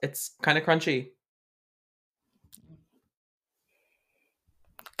Aquarius. It's kind of crunchy.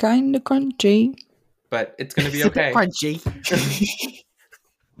 Kind of crunchy. But it's going to be It's a bit okay. crunchy.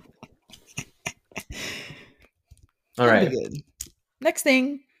 All That'll right. be good. Next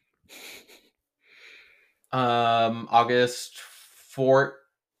thing. August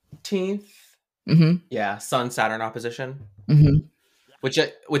 14th. Mm-hmm. Yeah, Sun Saturn opposition, Mm-hmm. which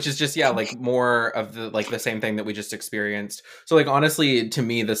is just like more of the like the same thing that we just experienced. So like honestly, to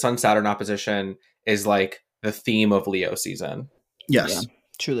me, the Sun Saturn opposition is like the theme of Leo season. Yes.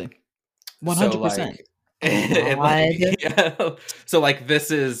 Truly. So, 100%. like, it, like, God. yeah. So like this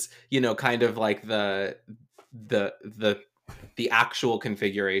is kind of like the actual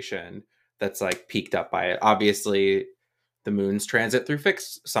configuration that's like peaked up by it. Obviously the moon's transit through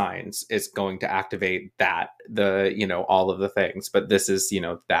fixed signs is going to activate that, all of the things. But this is,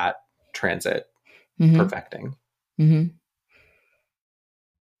 that transit perfecting. Mm-hmm.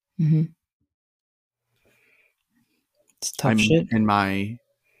 Mm-hmm. It's tough shit.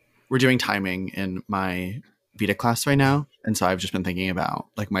 We're doing timing in my Vita class right now. And so I've just been thinking about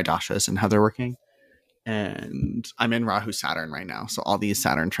like my dashas and how they're working. And I'm in Rahu Saturn right now. So all these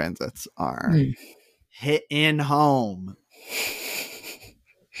Saturn transits are hitting home.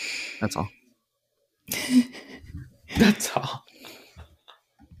 That's all. That's all.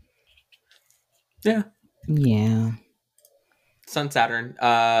 Yeah. Yeah. Sun Saturn.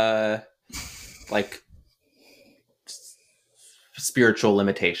 Like spiritual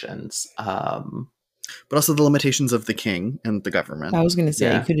limitations. But also the limitations of the king and the government. I was going to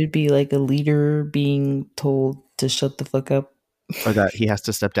say, could it be like a leader being told to shut the fuck up? Or that he has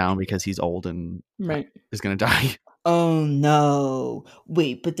to step down because he's old and is going to die. Oh, no.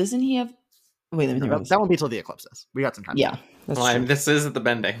 Wait, but doesn't he have... Wait, let me think. That won't be till the eclipses. We got some time. Yeah. This is the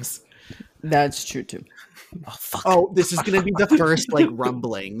bendings. That's true, too. Oh, fuck. Oh, this is going to be the first, like,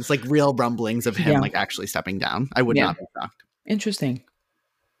 rumblings, like, real rumblings of him, like, actually stepping down. I would not be shocked. Interesting.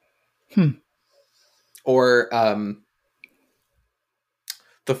 Or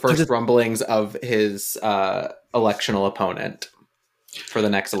the first rumblings of his electional opponent for the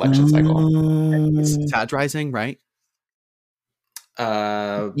next election cycle. It's Sag rising, right?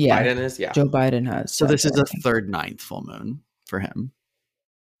 Biden is, Joe Biden has. So this is the 3rd 9th full moon for him.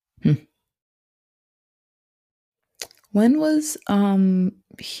 When was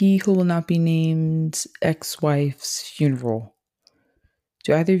he who will not be named ex-wife's funeral?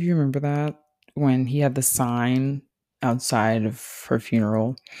 Do either of you remember that? When he had the sign outside of her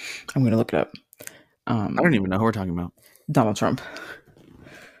funeral. I'm going to look it up. I don't even know who we're talking about. Donald Trump.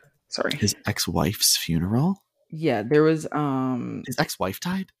 Sorry. His ex-wife's funeral? Yeah, there was... His ex-wife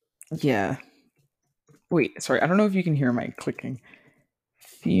died? Yeah. Wait, sorry. I don't know if you can hear my clicking.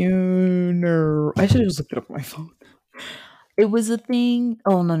 Funeral... I should have just looked it up on my phone. It was a thing...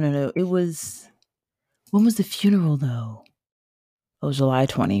 Oh, no. It was... When was the funeral, though? Oh, July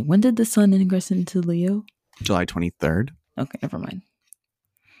 20. When did the sun ingress into Leo? July 23rd. Okay, never mind.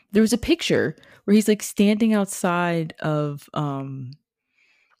 There was a picture where he's like standing outside of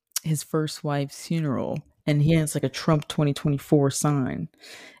his first wife's funeral, and he has like a Trump 2024 sign.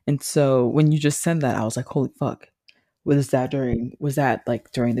 And so when you just sent that, I was like, holy fuck. Was that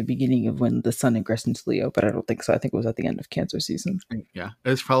like during the beginning of when the sun ingressed into Leo? But I don't think so. I think it was at the end of Cancer season. Yeah. It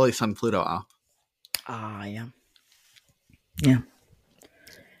was probably Sun Pluto off. Ah, yeah. Yeah.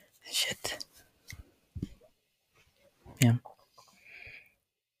 Shit. Yeah.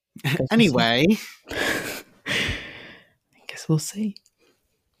 Anyway. I guess we'll see.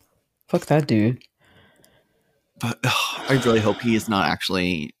 Fuck that dude. But I really hope he is not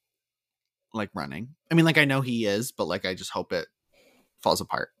actually like running. I mean, like, I know he is, but like, I just hope it falls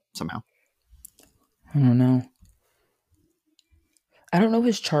apart somehow. I don't know. I don't know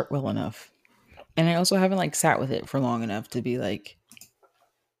his chart well enough. And I also haven't like sat with it for long enough to be like,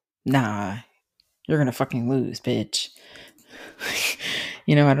 nah, you're gonna fucking lose, bitch.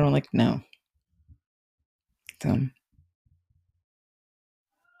 I don't like, no.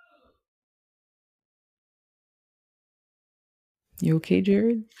 You okay,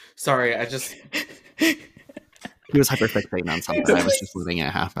 Jared? Sorry, I just... He was hyperfixating on something. I was just letting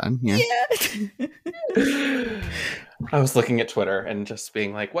it happen. Yeah. I was looking at Twitter and just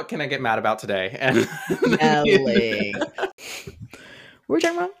being like, what can I get mad about today? And Yelling. What are we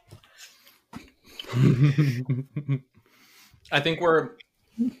talking about? I think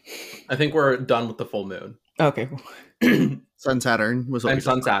we're done with the full moon. Okay, cool. Sun Saturn was and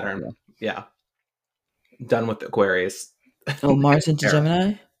Sun Saturn. Yeah. Done with Aquarius. Oh, Mars into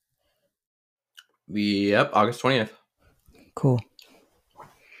Gemini? Yep, August 20th. Cool.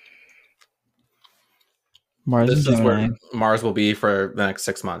 Mars This into is Gemini. where Mars will be for the next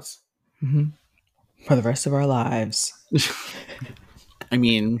 6 months. Mm-hmm. For the rest of our lives. I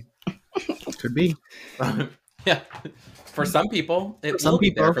mean, could be. Yeah. For some people, it will be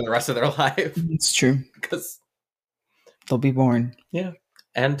there for the rest of their life. It's true. Because they'll be born. Yeah.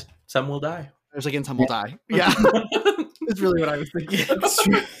 And some will die. There's again, some will die. Yeah. That's really what I was thinking. It's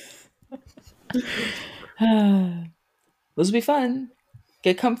true. This will be fun.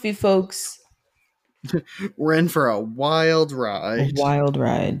 Get comfy, folks. We're in for a wild ride. A wild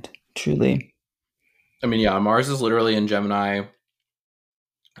ride, truly. I mean, yeah, Mars is literally in Gemini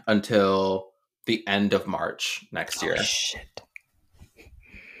until the end of March next year. Oh, shit.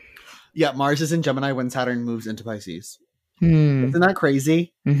 Yeah, Mars is in Gemini when Saturn moves into Pisces. Isn't that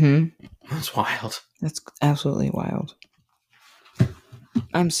crazy? Mm-hmm. That's wild. That's absolutely wild.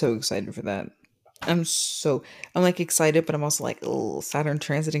 I'm so excited for that. I'm like excited, but I'm also like, oh, Saturn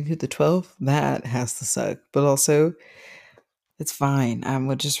transiting through the 12th, that has to suck. But also, it's fine. I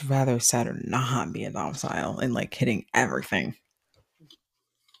would just rather Saturn not be a domicile and like hitting everything.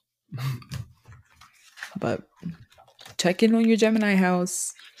 But check in on your Gemini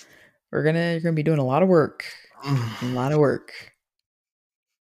house. You're gonna be doing a lot of work. A lot of work.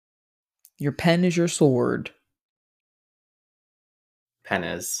 Your pen is your sword. Pen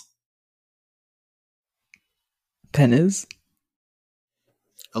is. Pen is?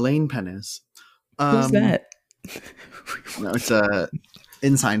 Elaine Pennis. Who's that? No, it's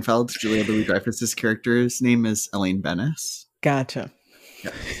in Seinfeld, Julia Louis-Dreyfus's character's name is Elaine Bennis. Gotcha.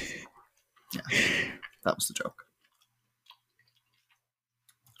 Yeah. Yeah. That was the joke.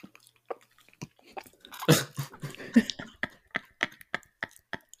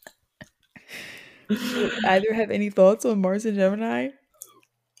 Either have any thoughts on Mars and Gemini?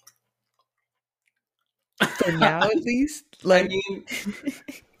 For now, at least. Like, I mean,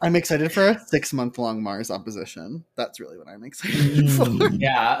 I'm excited for a 6-month-long Mars opposition. That's really what I'm excited for.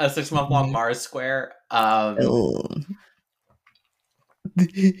 yeah, a 6-month-long Mars square.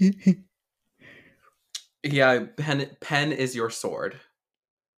 Yeah, pen is your sword.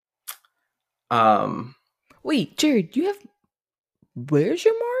 Wait, Jared, you have. Where's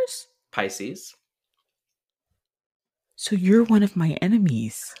your Mars? Pisces. So you're one of my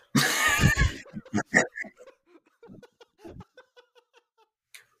enemies.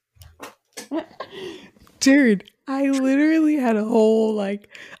 Dude, I literally had a whole I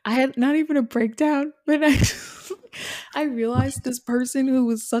had not even a breakdown, but I realized this person who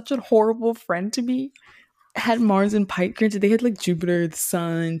was such a horrible friend to me had Mars and Pisces. Granted, they had like Jupiter, the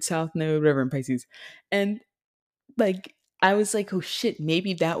Sun, South Node, whatever in Pisces, and like I was like, oh shit,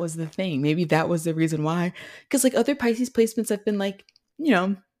 maybe that was the thing. Maybe that was the reason why. Because like other Pisces placements have been like,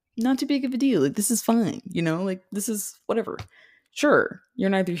 not too big of a deal. Like this is fine, like this is whatever. Sure, you're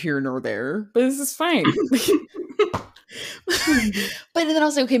neither here nor there, but this is fine. But then I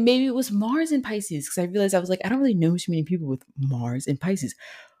was like, okay, maybe it was Mars in Pisces, because I realized I was like, I don't really know too many people with Mars in Pisces.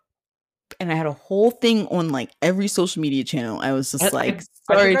 And I had a whole thing on like every social media channel. I was just like,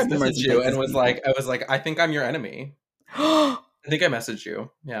 sorry I to the Mars messaged in you Pisces and was like, I think I'm your enemy. I think I messaged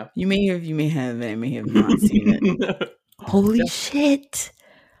you. Yeah. You may have, I may have not seen it. Holy shit.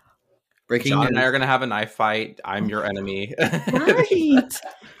 Breaking John news. and I are gonna have a knife fight. I'm your enemy. Right.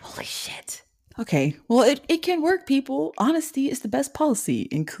 Holy shit. Okay. Well, it can work, people. Honesty is the best policy.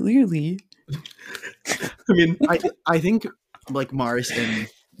 And clearly. I mean, I think like Mars in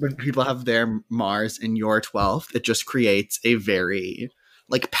when people have their Mars in your 12th, it just creates a very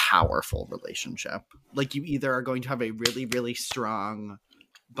like powerful relationship. Like you either are going to have a really, really strong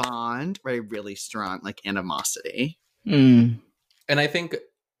bond or a really strong like animosity. Mm. And I think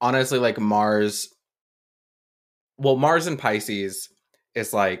honestly, like Mars in Pisces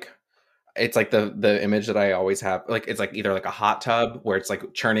is like, it's like the image that I always have. Like it's like either like a hot tub where it's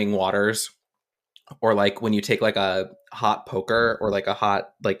like churning waters, or like when you take like a hot poker or like a hot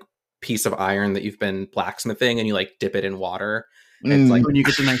like piece of iron that you've been blacksmithing and you like dip it in water. And it's like when you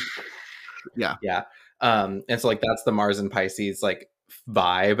get the nice, yeah. And so like that's the Mars and Pisces like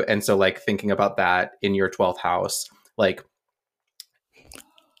vibe. And so like thinking about that in your 12th house, like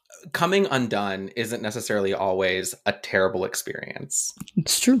coming undone isn't necessarily always a terrible experience.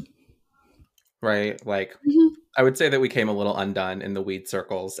 It's true. Right? Like I would say that we came a little undone in the weed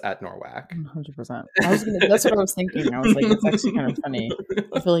circles at Norwalk. 100%. That's what I was thinking. I was like, it's actually kind of funny.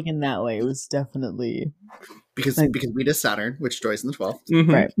 I feel like in that way, it was definitely because weed is Saturn, which joys in the 12th.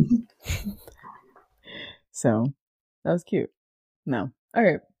 Mm-hmm. Right. So that was cute. No. All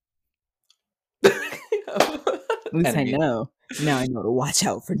right. At least I know. Now I know to watch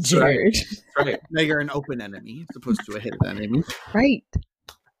out for Jared. Right. Now you're an open enemy as opposed to a hidden enemy. Right.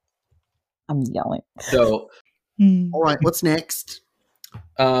 I'm yelling. So all right, what's next?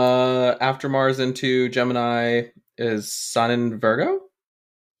 After Mars into Gemini is Sun in Virgo.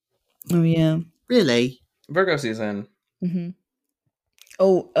 Oh yeah. Really? Virgo season. Mm-hmm.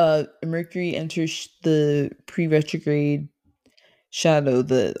 Oh, Mercury enters the pre-retrograde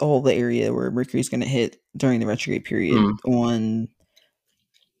shadow, all the area where Mercury's going to hit during the retrograde period on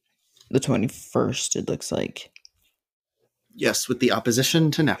the 21st. It looks like. Yes, with the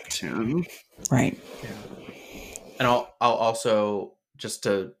opposition to Neptune. Right. Yeah. And I'll also, just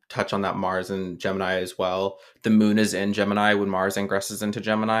to touch on that Mars and Gemini as well, the moon is in Gemini when Mars ingresses into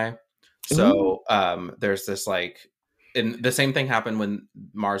Gemini. So there's this like, and the same thing happened when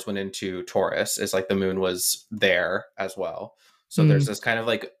Mars went into Taurus, is like the moon was there as well. So there's this kind of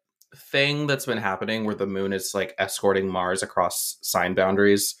like thing that's been happening where the moon is like escorting Mars across sign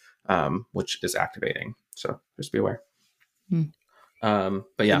boundaries, which is activating. So just be aware. Hmm.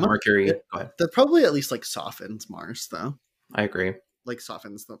 But yeah, Mercury. Go ahead. That probably at least like softens Mars, though. I agree. Like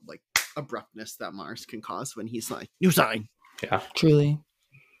softens the like abruptness that Mars can cause when he's like, new sign. Yeah, Truly.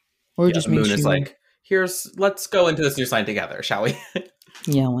 Or yeah, just the moon makes is you like, let's go into this new sign together, shall we?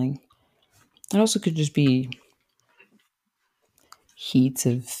 yelling. It also could just be heats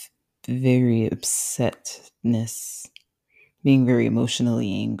of very upsetness, being very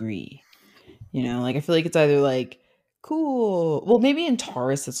emotionally angry. You know, like I feel like it's either like cool. Well, maybe in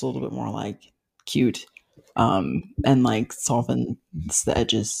Taurus it's a little bit more like cute, and like softens the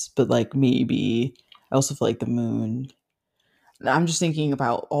edges. But like maybe I also feel like the moon. I'm just thinking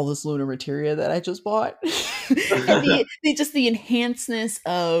about all this lunar materia that I just bought, and the enhancedness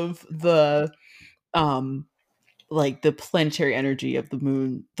of the like the planetary energy of the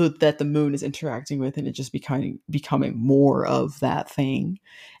moon that the moon is interacting with, and it just becoming more of that thing,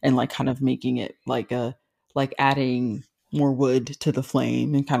 and like kind of making it like adding more wood to the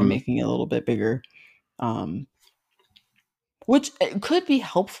flame and kind of making it a little bit bigger, which could be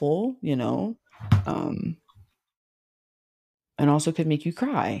helpful, you know, and also could make you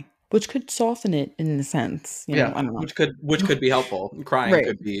cry, which could soften it in a sense, you know. I don't know, which could be helpful. Crying Right.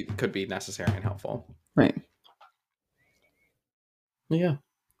 could be necessary and helpful. Right. Yeah.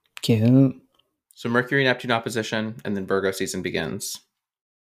 Cute. So Mercury Neptune opposition, and then Virgo season begins.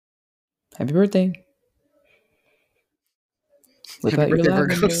 Happy birthday. Look Happy at your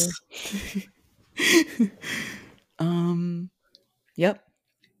birthday, lavender. Virgos. Yep.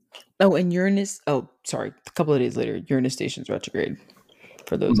 Oh, and Uranus. Oh, sorry. A couple of days later, Uranus stations retrograde.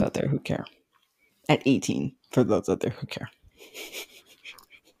 For those out there who care. At 18, for those out there who care.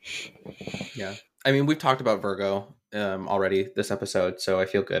 Yeah. I mean, we've talked about Virgo already this episode, so I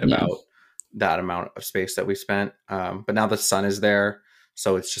feel good about that amount of space that we spent. But now the sun is there,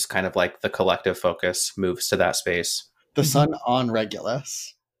 so it's just kind of like the collective focus moves to that space. The sun on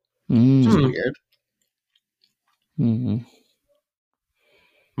Regulus. Mm. Which is weird. Mm-hmm.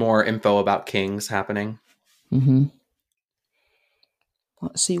 More info about kings happening. Mm-hmm.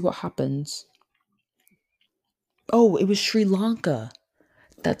 Let's see what happens. Oh, it was Sri Lanka.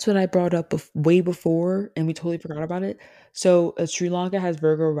 That's what I brought up way before, and we totally forgot about it. So Sri Lanka has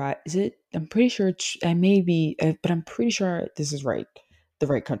Virgo. Is it? I'm pretty sure. I may be, but I'm pretty sure this is right. The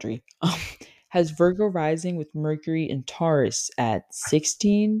right country has Virgo rising with Mercury in Taurus at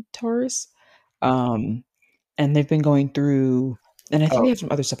 16 Taurus, and they've been going through. And I think they have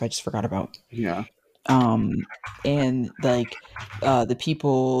some other stuff I just forgot about. Yeah. And like the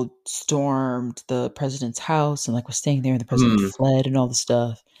people stormed the president's house and like was staying there, and the president fled and all the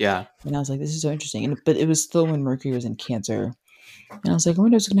stuff. Yeah. And I was like, this is so interesting. But it was still when Mercury was in Cancer, and I was like, I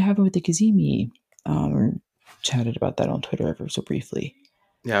wonder what's going to happen with the Kazemi. Or chatted about that on Twitter ever so briefly.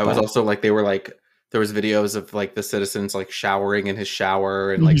 Yeah, it was also like they were like, there was videos of like the citizens like showering in his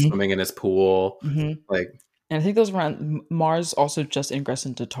shower and like swimming in his pool. Like, and I think those were on Mars also just ingress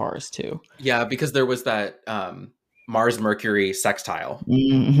into Taurus too. Yeah, because there was that Mars Mercury sextile.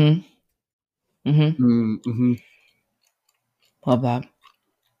 Love that.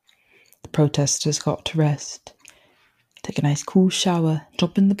 The protesters got to rest. Take a nice cool shower.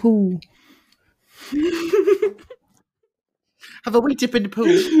 Jump in the pool. Have a wee dip in the pool.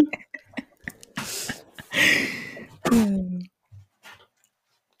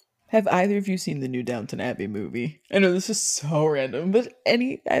 Have either of you seen the new Downton Abbey movie? I know this is so random, but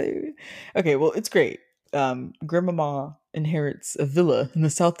either. Okay, well, it's great. Grandmama inherits a villa in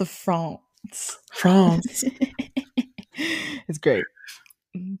the south of France. It's great.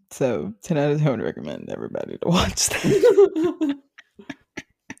 So 10 out of 10 would recommend everybody to watch that.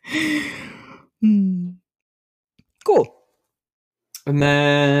 Cool. And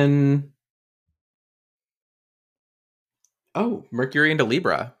then Mercury into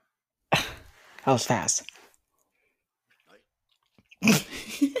Libra. That was fast.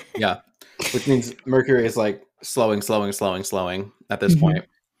 Yeah. Which means Mercury is like slowing at this point.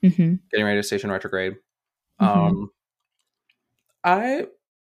 Getting ready to station retrograde. I don't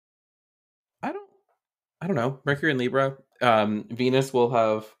know. Mercury and Libra. Venus will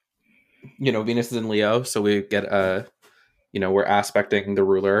have, Venus is in Leo, so we get we're aspecting the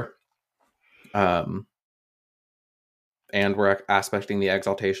ruler. And we're aspecting the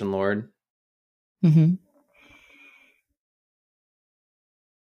exaltation lord.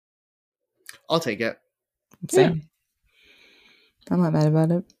 I'll take it. Same. Yeah. I'm not mad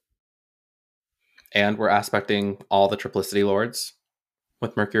about it. And we're aspecting all the triplicity lords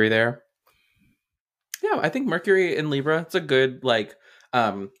with Mercury there. Yeah, I think Mercury in Libra, it's a good,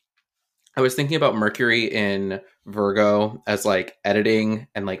 I was thinking about Mercury in Virgo as like editing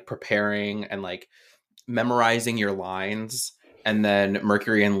and like preparing and like memorizing your lines, and then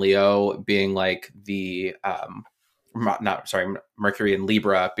Mercury in Leo being like the not sorry, Mercury in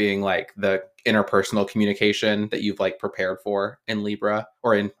Libra being like the interpersonal communication that you've like prepared for in Libra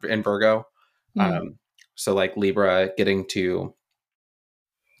or in Virgo. So like Libra getting to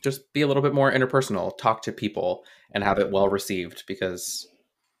just be a little bit more interpersonal, talk to people and have it well received, because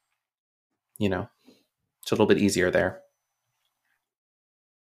you know, it's a little bit easier there.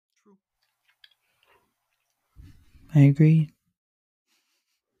 I agree.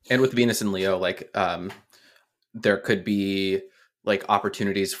 And with Venus and Leo, like there could be like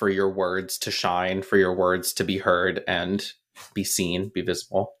opportunities for your words to shine, for your words to be heard and be seen, be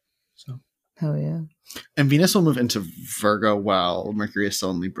visible. So Hell yeah. And Venus will move into Virgo while Mercury is still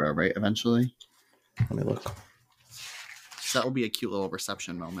in Libra, right? Eventually. let me look. So that will be a cute little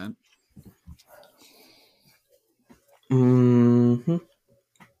reception moment. Mm-hmm.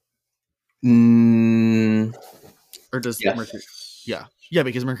 Or does Yes. Mercury? Yeah,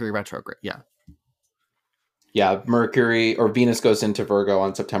 because Mercury retrograde. Yeah, Mercury or Venus goes into Virgo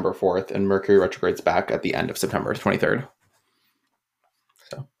on September 4th, and Mercury retrogrades back at the end of September 23rd.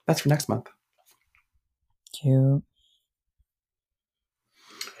 So that's for next month. Cute.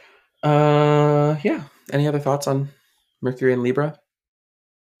 Yeah. Any other thoughts on Mercury and Libra?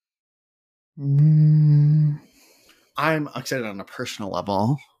 I'm excited on a personal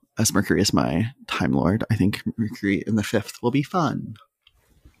level, as Mercury is my Time Lord. I think Mercury in the 5th will be fun.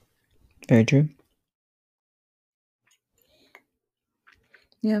 Very true.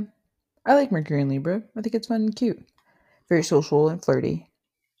 Yeah. I like Mercury and Libra. I think it's fun and cute. Very social and flirty.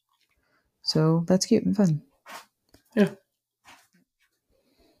 So that's cute and fun. Yeah.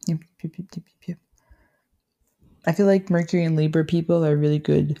 Yep. I feel like Mercury and Libra people are really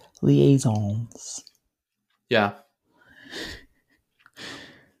good liaisons. Yeah.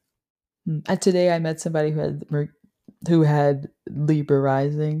 Today I met somebody who had Libra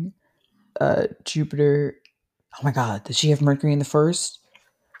rising, Jupiter. Oh my god, did she have Mercury in the first?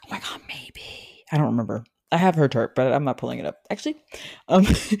 Oh my god, maybe. I don't remember. I have her chart, but I'm not pulling it up. Actually,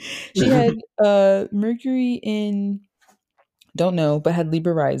 she had Mercury in, don't know, but had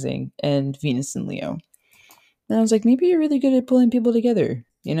Libra rising and Venus in Leo. And I was like, maybe you're really good at pulling people together,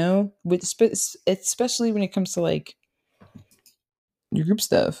 you know, with especially when it comes to like your group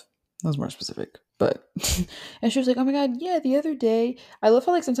stuff. That was more specific, but and she was like, "Oh my god, yeah." The other day, I love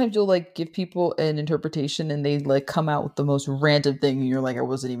how like sometimes you'll like give people an interpretation and they like come out with the most random thing, and you're like, "I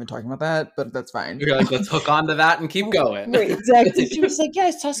wasn't even talking about that," but that's fine. You're like, let's hook on to that and keep going. Right, exactly. She was like, "Yeah,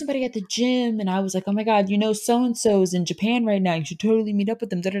 I saw somebody at the gym," and I was like, "Oh my god, you know, so and so is in Japan right now. You should totally meet up with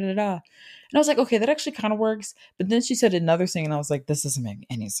them." Da da da da. And I was like, "Okay, that actually kind of works." But then she said another thing, and I was like, "This doesn't make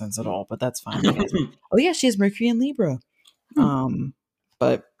any sense at all." But that's fine. Oh yeah, she has Mercury and Libra.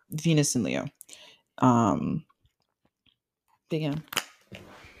 But Venus and Leo. But yeah.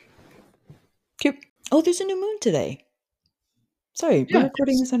 Cute. Oh, there's a new moon today. Sorry, we're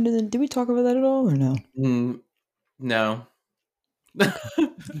recording this under the. Did we talk about that at all or no? No.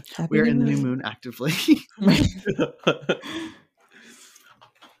 We're in the new moon actively. I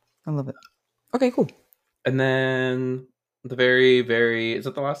love it. Okay, cool. And then the very, very, is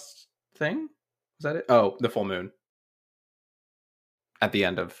that the last thing? Is that it? Oh, the full moon. At the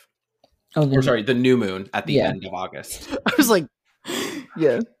end of, the new moon at the end of August. I was like,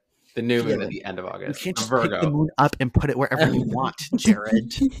 yeah. The new moon at the end of August. You can't just Virgo. pick the moon up and put it wherever you want,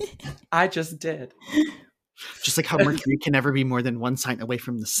 Jared. I just did. Just like how Mercury can never be more than one sign away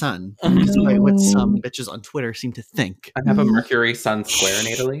from the sun, despite what some bitches on Twitter seem to think. I have a Mercury Sun square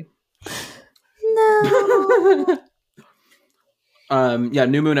natally. No. Yeah,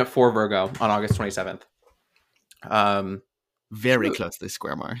 new moon at 4 Virgo on August 27th. Very closely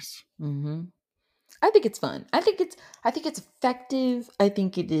square Mars. Mm-hmm. I think it's fun. I think it's effective. I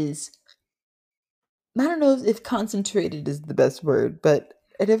think it is. I don't know if concentrated is the best word, but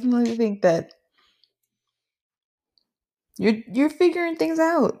I definitely think that you're figuring things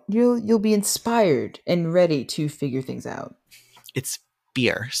out. You'll be inspired and ready to figure things out. It's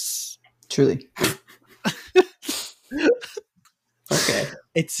fierce. Truly. Okay.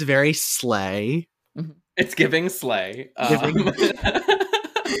 It's very slay. Mm-hmm. It's giving slay. I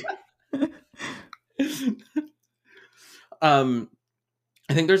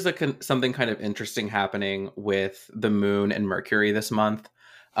think there's something kind of interesting happening with the moon and Mercury this month.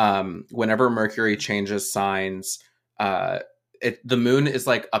 Whenever Mercury changes signs, the moon is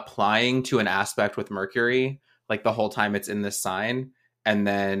like applying to an aspect with Mercury, like the whole time it's in this sign, and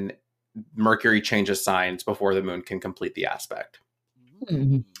then Mercury changes signs before the moon can complete the aspect.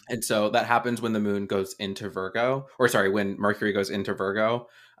 Mhm. And so that happens when the moon goes into Virgo, or sorry, when Mercury goes into Virgo.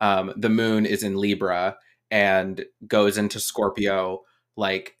 The moon is in Libra and goes into Scorpio.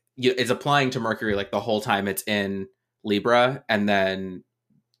 Like it's applying to Mercury like the whole time it's in Libra, and then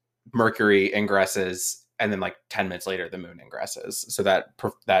Mercury ingresses, and then like 10 minutes later the moon ingresses. So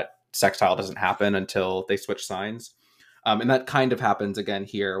that sextile doesn't happen until they switch signs. And that kind of happens again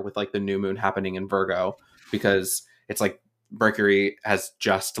here with like the new moon happening in Virgo, because it's like Mercury has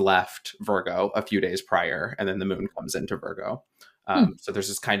just left Virgo a few days prior, and then the moon comes into Virgo. So there's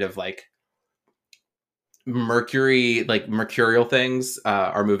this kind of like Mercury, like mercurial things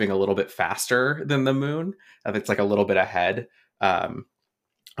are moving a little bit faster than the moon. It's like a little bit ahead of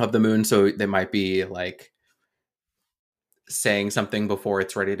the moon. So they might be like saying something before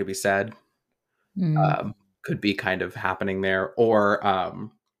it's ready to be said. Could be kind of happening there, or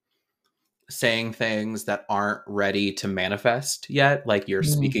saying things that aren't ready to manifest yet. Like you're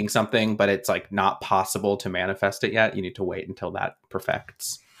speaking something, but it's like not possible to manifest it yet. You need to wait until that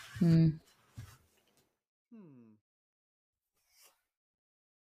perfects.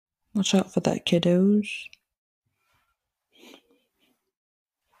 Watch out for that, kiddos.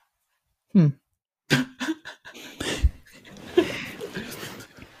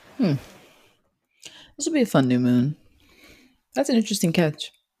 This will be a fun new moon. That's an interesting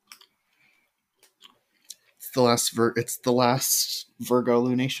catch. It's the last Virgo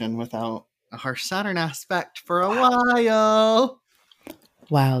lunation without a harsh Saturn aspect for a while.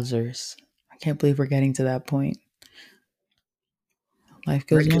 Wowzers. I can't believe we're getting to that point. Life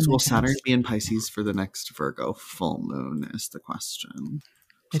goes on. Will Saturn be in Pisces for the next Virgo full moon is the question.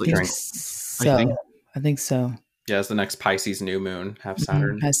 I think so. I think so. Yeah, it's the next Pisces new moon. Have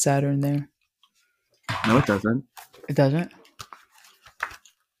Saturn. Has Saturn there. No, it doesn't. It doesn't?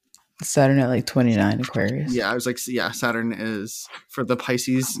 Saturn at like 29 Aquarius. Yeah, I was like, yeah, Saturn is for the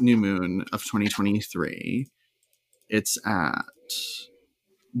Pisces new moon of 2023. It's at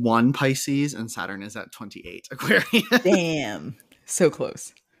 1 Pisces and Saturn is at 28 Aquarius. Damn. So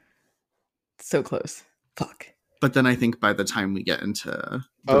close. So close. Fuck. But then I think by the time we get into...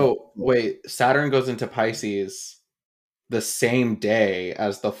 wait. Saturn goes into Pisces the same day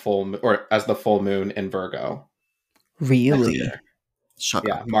as the full moon in Virgo. Really? Shut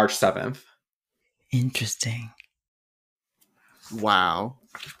up. March 7th. Interesting. Wow,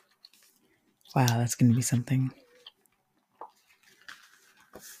 that's going to be something.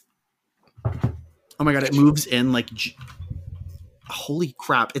 Oh my god, it moves in like... Holy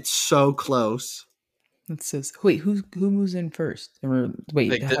crap, it's so close. It says, wait, who moves in first?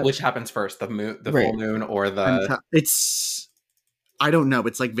 Which happens first, the moon, full moon, or the... It's... I don't know.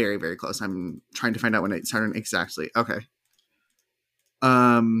 It's like very, very close. I'm trying to find out when Saturn exactly. Okay.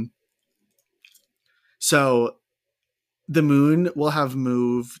 So the moon will have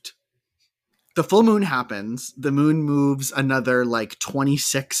moved. The full moon happens. The moon moves another like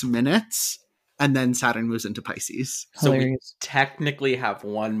 26 minutes, and then Saturn moves into Pisces. So we technically have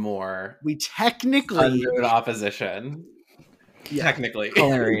one more. We technically moon opposition. Yeah. Technically,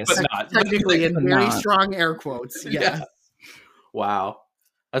 hilarious, but not technically in very strong air quotes. Yeah. Wow.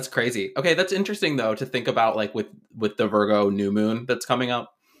 That's crazy. Okay, that's interesting though to think about, like with the Virgo new moon that's coming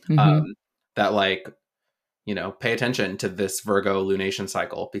up. That like, pay attention to this Virgo lunation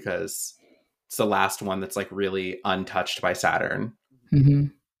cycle because it's the last one that's like really untouched by Saturn. Oh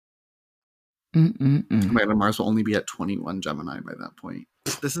my god, Mars will only be at 21 Gemini by that point.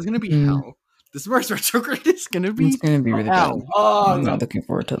 This is gonna be hell. This Mars retrograde is gonna be. It's gonna be really bad. I'm not looking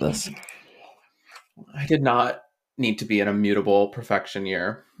forward to this. I did not need to be in a mutable perfection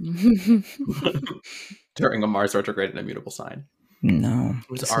year during a Mars retrograde in a mutable sign. No.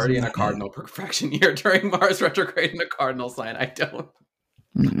 It was already in a cardinal perfection year during Mars retrograde in a cardinal sign. I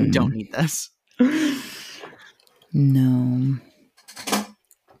don't need this. No.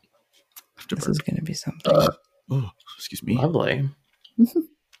 This is going to be something. Excuse me. Lovely.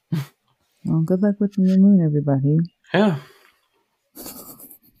 Well, good luck with the new moon, everybody. Yeah.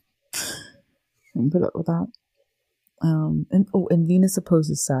 And put up with that. And Venus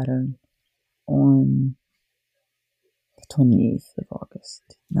opposes Saturn on the 28th of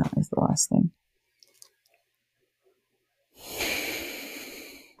August. That is the last thing.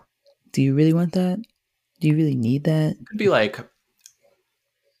 Do you really want that? Do you really need that? It could be like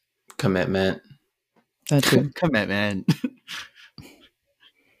commitment. That's good. Commitment.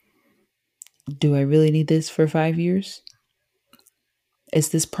 Do I really need this for 5 years? Is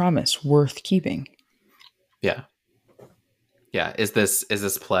this promise worth keeping? Yeah. Yeah. Is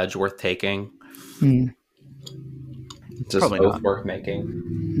this pledge worth taking? Just Probably both not. worth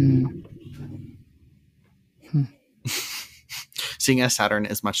making. seeing as Saturn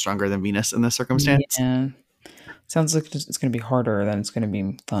is much stronger than Venus in this circumstance. Yeah. Sounds like it's going to be harder than it's going to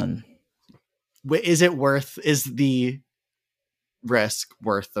be fun. Is the risk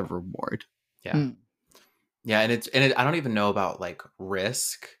worth the reward? Yeah. Mm. Yeah, and I don't even know about like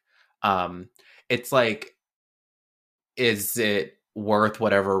risk. It's like, is it worth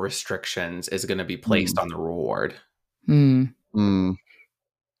whatever restrictions is going to be placed on the reward? Mm. Mm.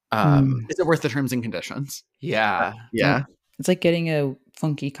 Mm. Is it worth the terms and conditions? Yeah. Yeah. It's like getting a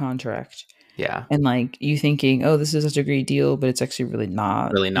funky contract. Yeah. And like you thinking, oh, this is such a great deal, but it's actually really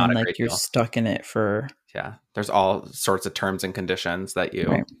not. Really not and a like great you're deal. stuck in it for Yeah. There's all sorts of terms and conditions that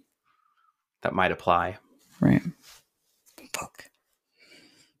Right. that might apply. Right. Fuck.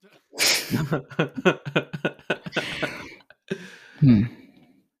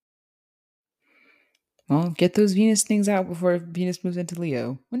 Well, get those Venus things out before Venus moves into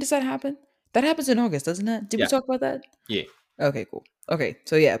Leo. When does that happen? That happens in August, doesn't it? Did Yeah. we talk about that? Yeah. Okay, cool. Okay,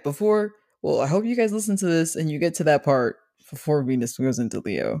 so yeah, I hope you guys listen to this and you get to that part before Venus goes into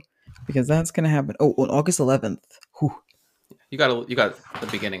Leo, because that's gonna happen. Oh, on August 11th. Whew. You got the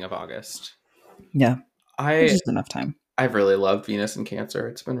beginning of August. Yeah, I just enough time. I've really loved Venus and Cancer.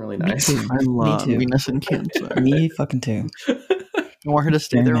 It's been really nice. Me too. I love too. Venus and Cancer. Me fucking too. I want her to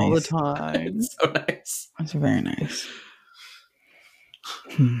stay Very there all the nice. time. It's so nice. That's very nice.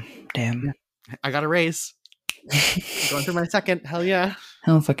 Damn. I got a raise. Going through my second. Hell yeah.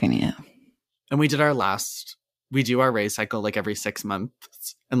 Hell fucking yeah. And we do our raise cycle like every 6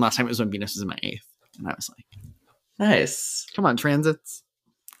 months. And last time it was when Venus was in my 8th. And I was like, Nice. come on, transits.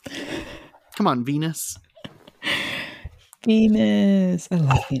 Come on, Venus. Venus. I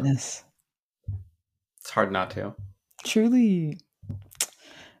love Venus. It's hard not to. Truly.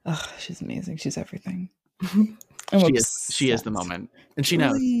 Oh, she's amazing. She's everything. She is the moment. And she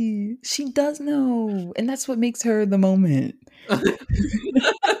knows. Truly. She does know. And that's what makes her the moment.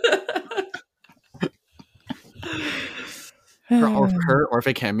 Her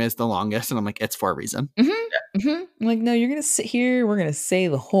Orphic hymn is the longest, and I'm like, it's for a reason. I'm like, no, you're gonna sit here. We're gonna say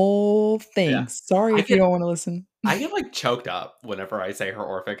the whole thing. Yeah. Sorry if you don't want to listen. I get like choked up whenever I say her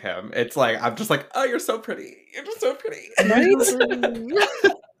Orphic hymn. It's like I'm just like, oh, you're so pretty. You're just so pretty. Right?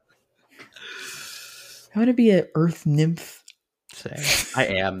 I want to be an earth nymph. I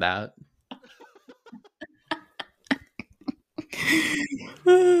am that.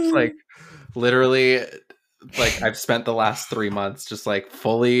 It's like literally, like I've spent the last 3 months just like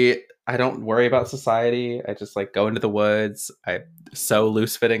fully. I don't worry about society. I just like go into the woods. I sew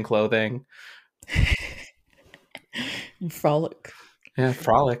loose fitting clothing. You frolic. Yeah,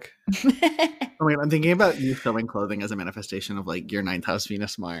 frolic. Oh, wait, I'm thinking about you sewing clothing as a manifestation of like your 9th house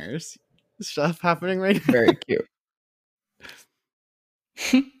Venus Mars stuff happening right now. Very cute.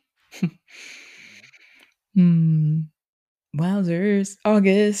 Wowzers.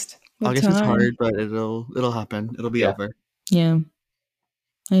 August. What August is time? hard, but it'll happen. It'll be over. Yeah.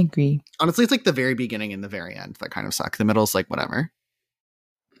 I agree. Honestly, it's like the very beginning and the very end that kind of suck. The middle's like whatever.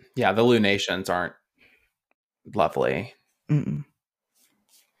 Yeah, the lunations aren't lovely, Mm-mm.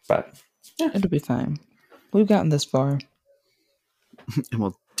 but It'll be fine. We've gotten this far. And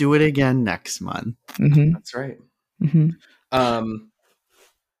we'll do it again next month. Mm-hmm. that's right. Mm-hmm.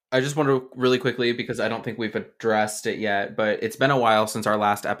 I just want to really quickly, because I don't think we've addressed it yet, but it's been a while since our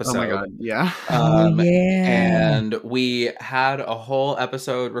last episode. Oh my god, yeah. Yeah. And we had a whole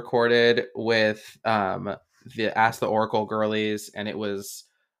episode recorded with the Ask the Oracle girlies, and it was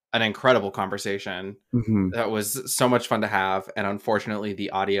an incredible conversation. Mm-hmm. That was so much fun to have, and unfortunately the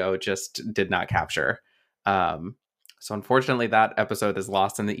audio just did not capture. So unfortunately that episode is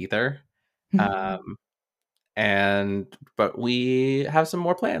lost in the ether. But we have some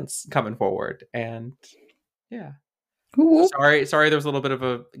more plans coming forward, and yeah. Cool. Sorry there was a little bit of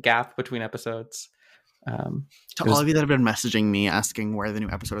a gap between episodes. To all of you that have been messaging me asking where the new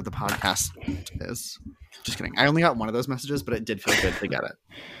episode of the podcast is. Just kidding. I only got one of those messages, but it did feel good to get it.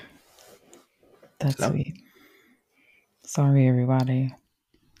 That's sweet. Sorry, everybody.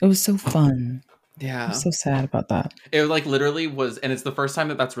 It was so fun. Yeah, I'm so sad about that. it like literally was, and it's the first time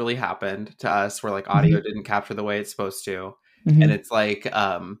that that's really happened to us, where like audio didn't capture the way it's supposed to, Mhm. and it's like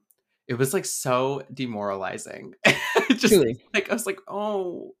it was like so demoralizing. Just Truly. like I was like,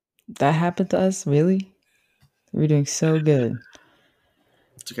 oh, That happened to us, really? We're doing so good.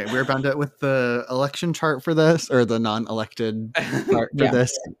 It's okay. We're bound to, with the election chart for this, or the non-elected chart for Yeah.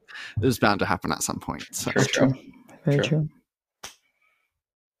 this, it was bound to happen at some point. So. True, true. Very True. true.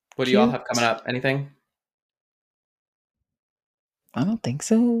 What do you all Cute. have coming up? Anything? I don't think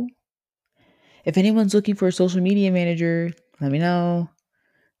so. If anyone's looking for a social media manager, let me know.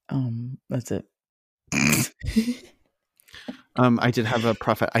 That's it. I did have a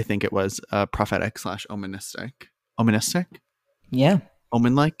prophet. I think it was prophetic / omenistic, Yeah,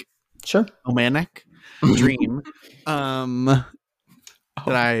 omen-like, sure. omanic dream.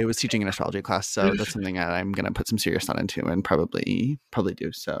 That I was teaching an astrology class, so that's something that I'm gonna put some serious thought into and probably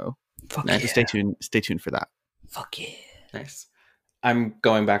do. So Fuck Nice. yeah. stay tuned for that. Fuck yeah. Nice. I'm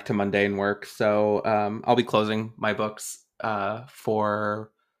going back to mundane work, so I'll be closing my books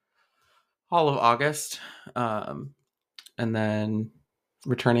for all of August, and then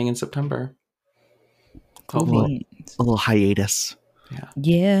returning in September. Cool Hopefully. beans. A little hiatus.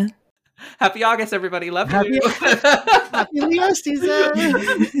 Yeah. Happy August, everybody! Love Happy you. Happy Leo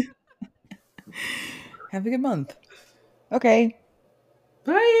season. Have a good month. Okay.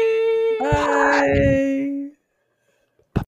 Bye. Bye.